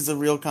DC. Like he's a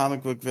real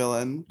comic book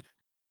villain.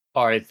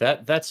 All right,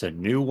 that's a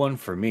new one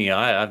for me.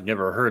 I've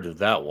never heard of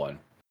that one.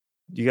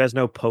 Do you guys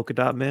know Polka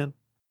Dot Man?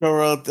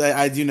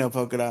 I do know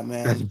Polka Dot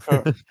Man.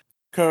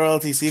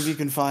 Corralty, see if you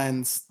can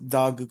find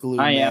dog glue.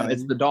 I am.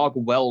 It's the dog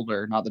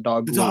welder, not the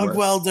dog gluer. Dog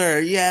welder,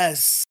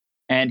 yes.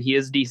 And he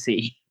is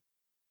DC.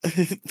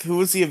 Who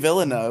was he a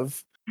villain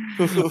of?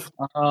 Who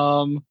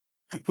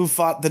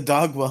fought the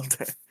dog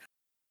welder?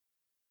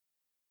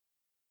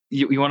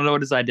 You want to know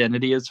what his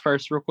identity is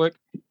first, real quick?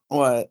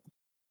 What?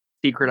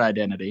 Secret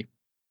identity.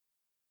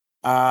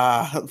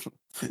 I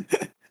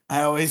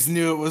always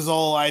knew it was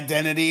all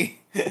identity.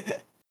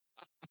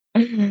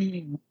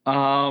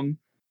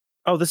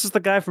 Oh, this is the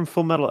guy from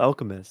Full Metal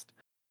Alchemist.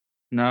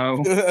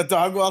 No. A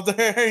dog welder,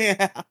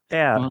 yeah.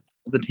 Yeah.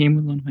 The team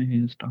was on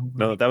his dog.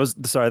 No, that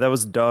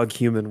was Dog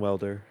Human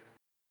Welder.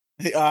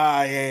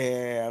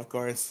 Yeah, of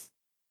course.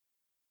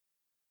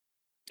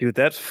 Dude,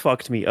 that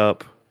fucked me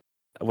up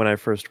when I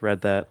first read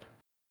that.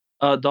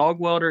 Dog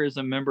Welder is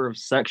a member of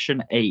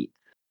Section 8.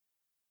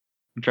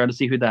 I'm trying to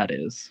see who that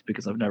is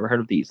because I've never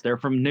heard of these. They're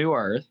from New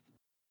Earth.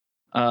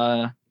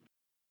 A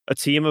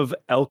team of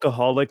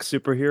alcoholic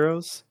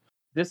superheroes?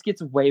 This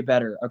gets way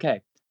better.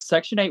 Okay.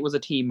 Section 8 was a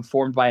team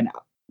formed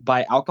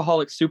by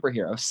alcoholic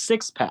superhero,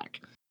 Six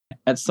Pack.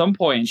 At some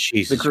point,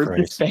 the group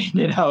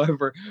disbanded,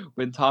 however,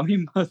 when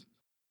Tommy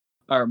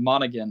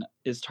Monaghan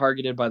is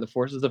targeted by the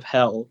forces of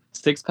hell.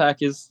 Six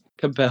Pack is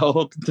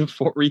compelled to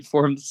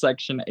reform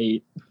Section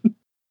 8.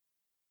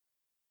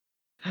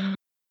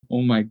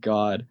 Oh my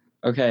god.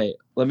 Okay,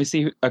 let me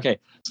see. Okay,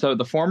 so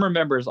the former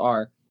members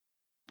are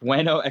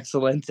Bueno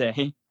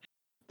Excelente,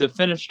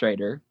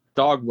 Defenestrator,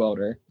 Dog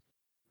Welder,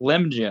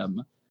 Lim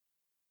Jim,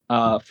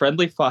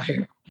 Friendly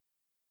Fire,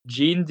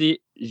 Jean de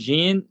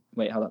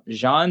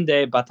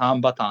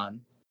Batan Batan,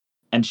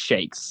 and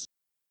Shakes.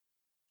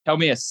 Tell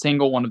me a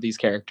single one of these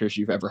characters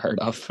you've ever heard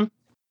of.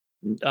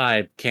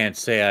 I can't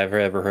say I've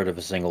ever heard of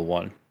a single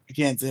one. I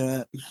can't do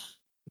it.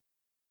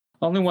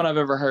 Only one I've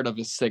ever heard of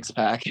is Six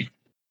Pack.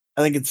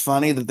 I think it's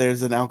funny that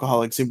there's an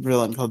alcoholic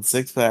supervillain called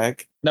Six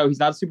Pack. No, he's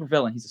not a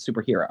supervillain. He's a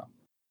superhero.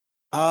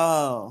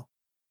 Oh.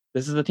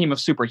 This is a team of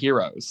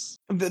superheroes.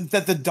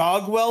 That the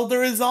dog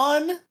welder is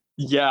on?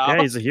 Yeah.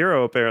 Yeah, he's a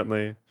hero,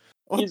 apparently.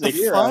 What the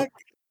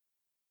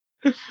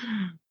fuck?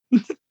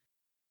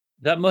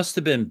 That must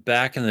have been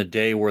back in the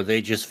day where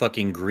they just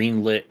fucking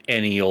greenlit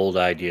any old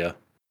idea.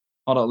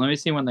 Hold on, let me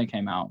see when they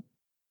came out.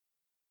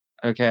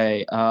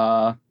 Okay,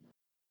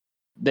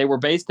 they were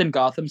based in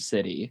Gotham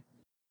City.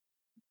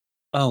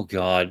 Oh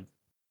God.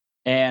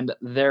 And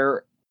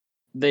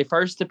they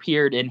first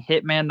appeared in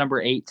Hitman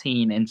number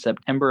 18 in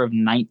September of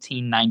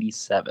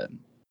 1997.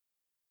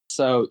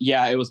 So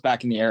yeah, it was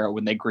back in the era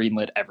when they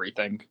greenlit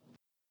everything.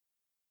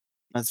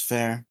 That's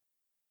fair.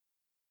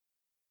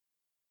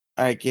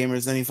 All right,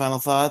 gamers, any final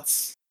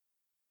thoughts?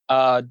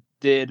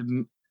 Did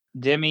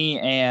Demi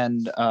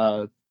and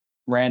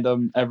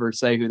Random ever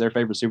say who their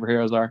favorite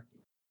superheroes are?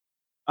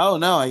 Oh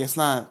no, I guess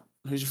not.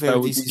 Who's your So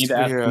favorite we DC need to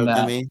ask them superhero, that.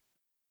 Demi?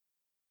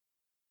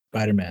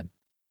 Spider-Man.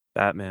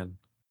 Batman.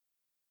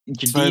 Your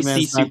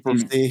Spider-Man's not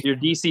DC. your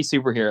DC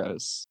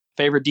superheroes.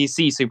 Favorite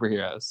DC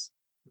superheroes.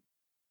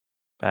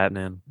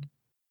 Batman.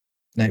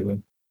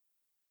 Nightwing.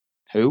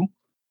 Who?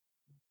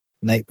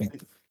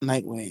 Nightwing.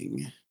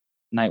 Nightwing.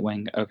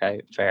 Nightwing.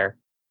 Okay, fair.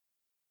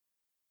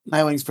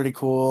 Nightwing's pretty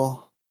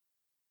cool.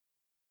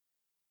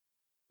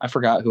 I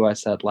forgot who I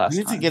said I last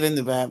need to time. get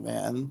into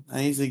Batman.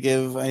 I need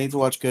to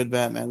watch good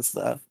Batman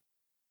stuff.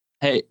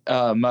 Hey,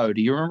 Mo,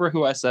 do you remember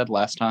who I said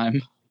last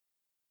time?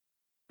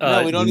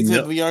 No, we don't need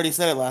to. no- We already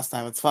said it last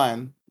time. It's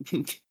fine.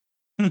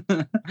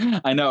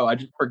 I know. I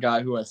just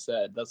forgot who I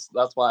said. That's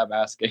why I'm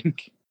asking.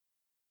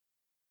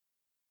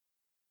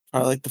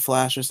 Probably like the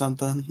Flash or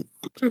something.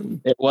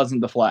 It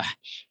wasn't the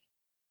Flash.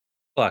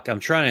 Fuck, I'm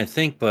trying to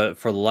think, but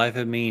for the life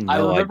of me, I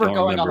no, I remember don't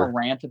going on a remember.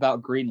 rant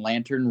about Green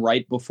Lantern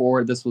right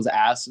before this was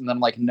asked, and then I'm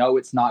like, no,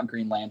 it's not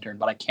Green Lantern,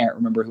 but I can't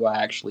remember who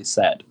I actually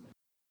said.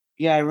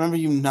 Yeah, I remember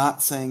you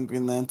not saying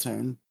Green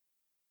Lantern.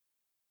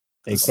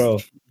 Hey, Crow.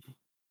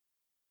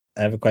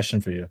 I have a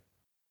question for you.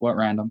 What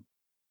random?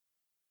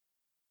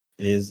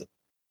 Is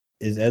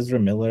Ezra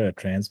Miller a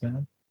trans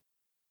man?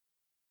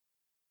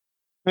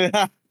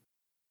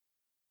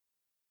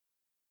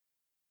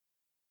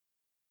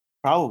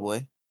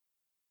 Probably.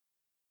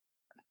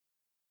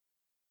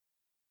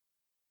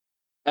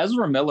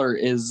 Ezra Miller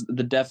is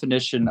the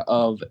definition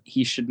of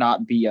he should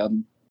not be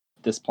on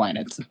this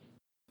planet.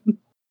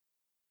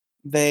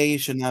 They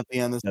should not be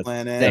on this That's-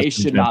 planet. They That's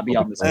should not be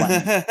on this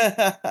planet.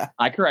 Because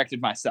I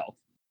corrected myself.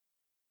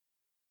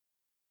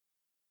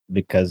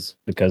 Because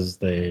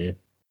they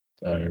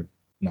are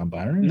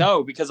non-binary?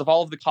 No, because of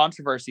all of the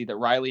controversy that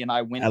Riley and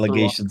I went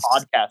Allegations. through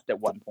on the podcast at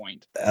one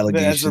point. the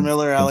Allegations. Ezra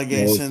Miller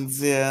against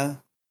allegations, yeah.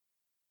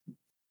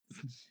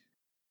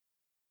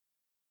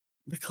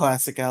 The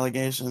classic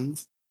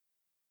allegations.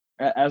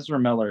 Ezra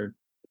Miller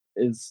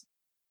is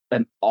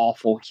an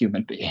awful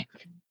human being.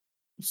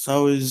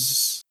 So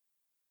is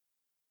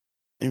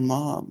your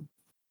mom.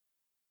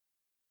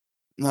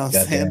 No,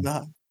 Goddamn. stand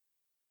up.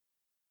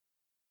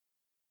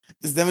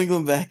 Is Demi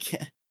going back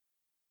yet?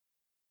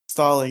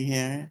 Stalling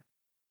here.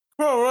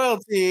 Pro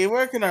Royalty,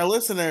 where can our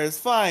listeners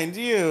find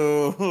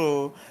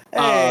you?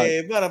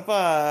 Hey,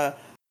 ba-da-ba.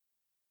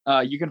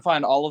 You can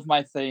find all of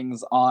my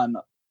things on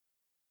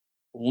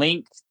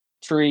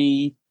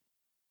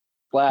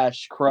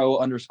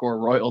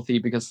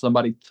Linktree/crow_royalty because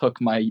somebody took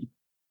my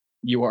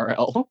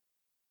URL.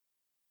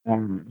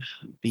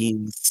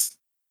 Beans.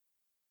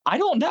 I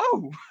don't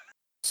know.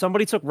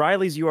 Somebody took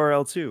Riley's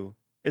URL too.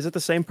 Is it the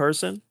same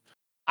person?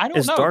 I don't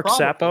Is know. Dark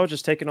probably. Sappo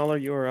just taking all our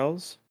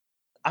URLs?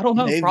 I don't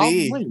know. Maybe.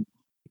 Probably.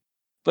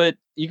 But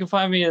you can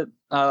find me at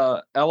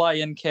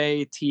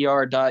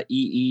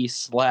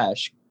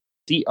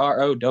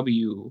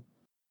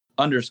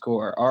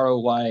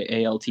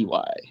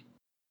linktr.ee/DROW_ROYALTY.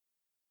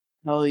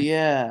 Hell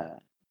yeah.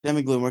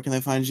 Demi Gloom, where can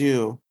they find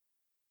you?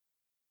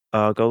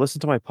 Go listen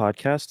to my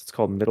podcast. It's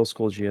called Middle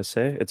School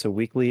GSA. It's a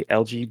weekly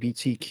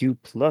LGBTQ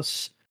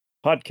plus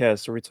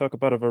podcast where we talk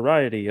about a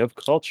variety of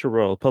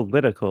cultural,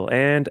 political,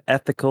 and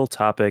ethical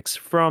topics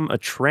from a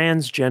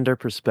transgender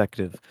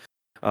perspective.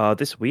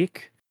 This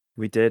week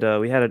we had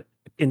an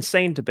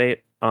insane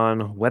debate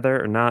on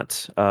whether or not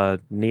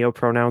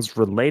neopronouns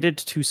related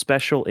to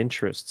special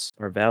interests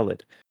are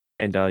valid,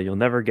 and you'll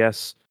never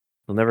guess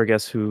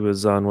who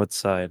was on what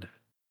side.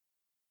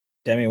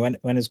 Demi,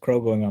 when is Crow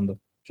going on the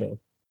show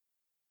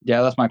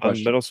Yeah, that's my On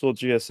question. Middle School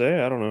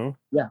GSA, I don't know.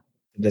 to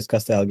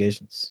discuss the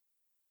allegations?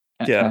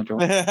 Yeah.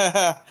 Can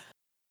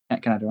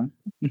I join?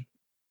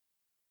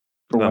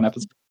 For No. one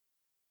episode?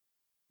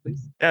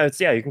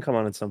 Yeah, you can come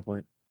on at some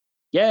point.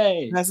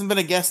 Yay! Hasn't been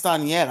a guest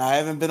on yet. I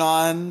haven't been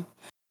on.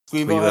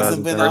 Squeebo Squeebo hasn't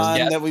hasn't been been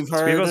on on. that we've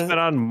heard. Squeebo's been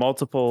on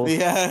multiple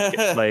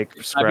Yeah. like Can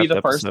I be scrapped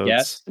the first episodes.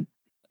 guest?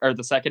 Or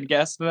the second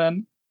guest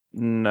then?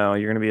 No,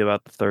 you're gonna be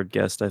about the third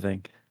guest, I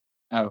think.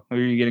 Oh, who are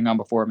you getting on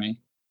before me?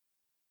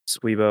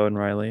 Squeebo and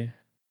Riley.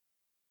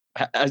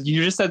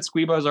 You just said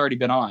Squeebo's already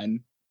been on.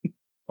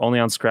 Only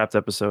on scrapped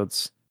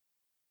episodes.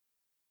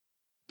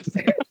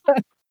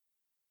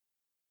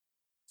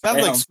 Sounds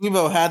like Damn.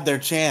 Squeebo had their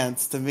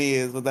chance to me,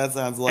 is what that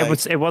sounds like.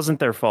 It wasn't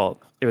their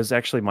fault. It was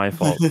actually my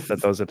fault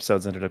that those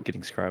episodes ended up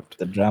getting scrapped.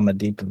 The drama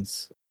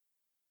deepens.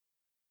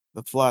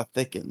 The plot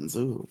thickens.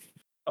 Ooh.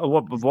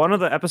 One of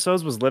the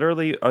episodes was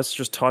literally us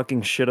just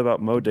talking shit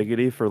about Mo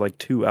Diggity for like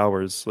 2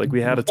 hours. Like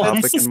we had a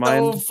topic That's in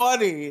mind. so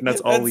funny. and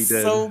that's all we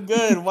did. So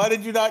good. Why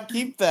did you not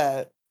keep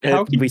that?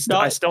 How can you I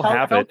not- still how-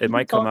 have how it. can It you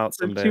might come talk out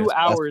for someday. 2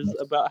 hours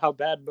That's- about how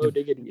bad Mo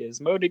Diggity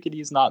is. Mo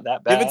Diggity's not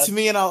that bad. Give it to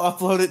me and I'll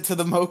upload it to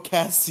the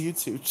MoCast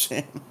YouTube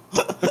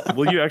channel.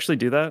 Will you actually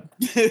do that?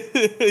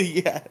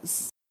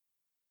 Yes.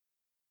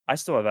 I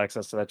still have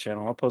access to that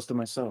channel. I'll post it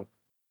myself.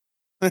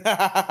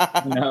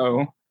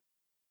 No.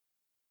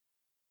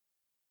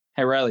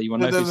 Hey Riley, you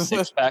want to know who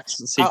Six Packs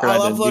secret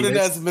I'll identity upload it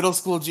is? as middle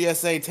school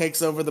GSA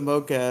takes over the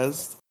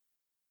MoCast.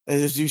 And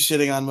just you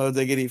shitting on Mo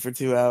Diggity for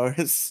 2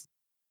 hours.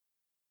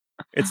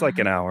 It's like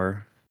an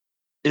hour.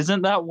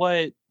 Isn't that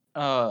what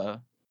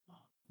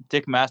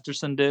Dick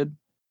Masterson did?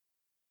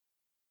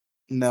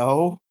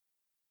 No.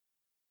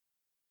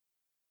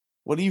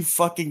 What are you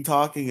fucking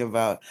talking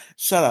about?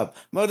 Shut up.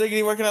 Mo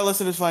Diggity, where can our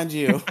listeners find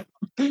you?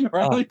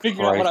 Riley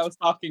figured out what I Christ. was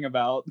talking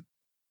about.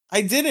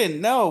 I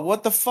didn't. No.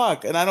 What the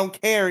fuck? And I don't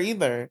care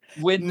either.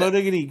 When, Mo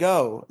Diggity,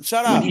 go.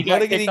 Shut when up. he Mo got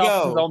Diggity, kicked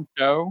off his go. own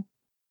show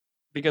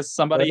because Mo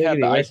somebody had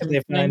Diggity, the where ice can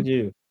they find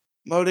you?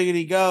 Mo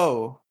Diggity,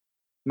 go.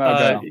 Mo,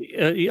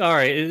 go. All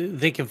right,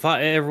 they can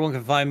find everyone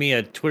can find me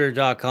at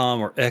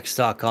twitter.com or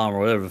x.com or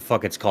whatever the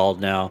fuck it's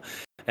called now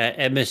at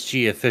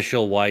MSG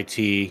official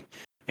YT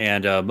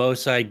and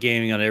Moside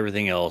Gaming on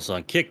everything else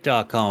on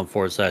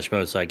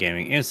kick.com/Moside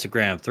Gaming,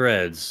 Instagram,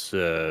 Threads,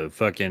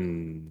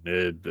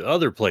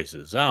 other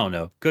places. I don't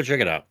know. Go check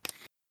it out.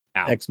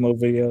 Ow. Exmo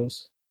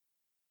videos.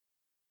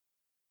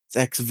 It's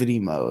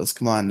X-Vidimos.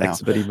 Come on now.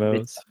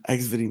 Xvideos.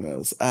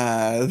 X-Vidimos.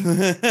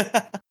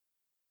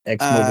 Exmo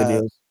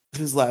videos.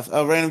 Who's left?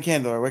 Oh, Random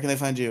Candor. Where can they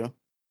find you?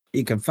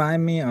 You can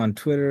find me on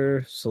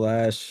Twitter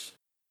 /Random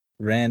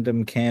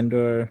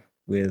Candor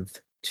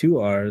with 2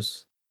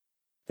 R's.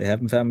 They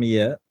haven't found me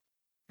yet.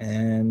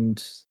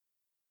 And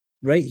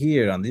right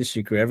here on the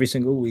Issue Crew every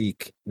single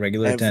week,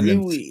 regular Every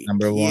attendance, week.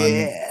 number one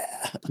Yeah.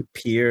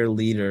 peer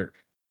leader.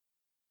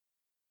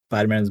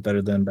 Spider-Man is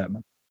better than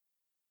Batman.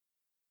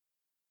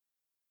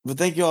 But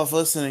thank you all for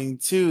listening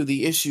to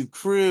the Issue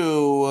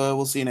Crew.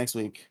 We'll see you next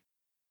week.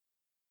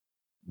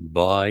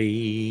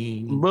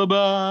 Bye.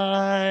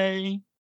 Bye-bye.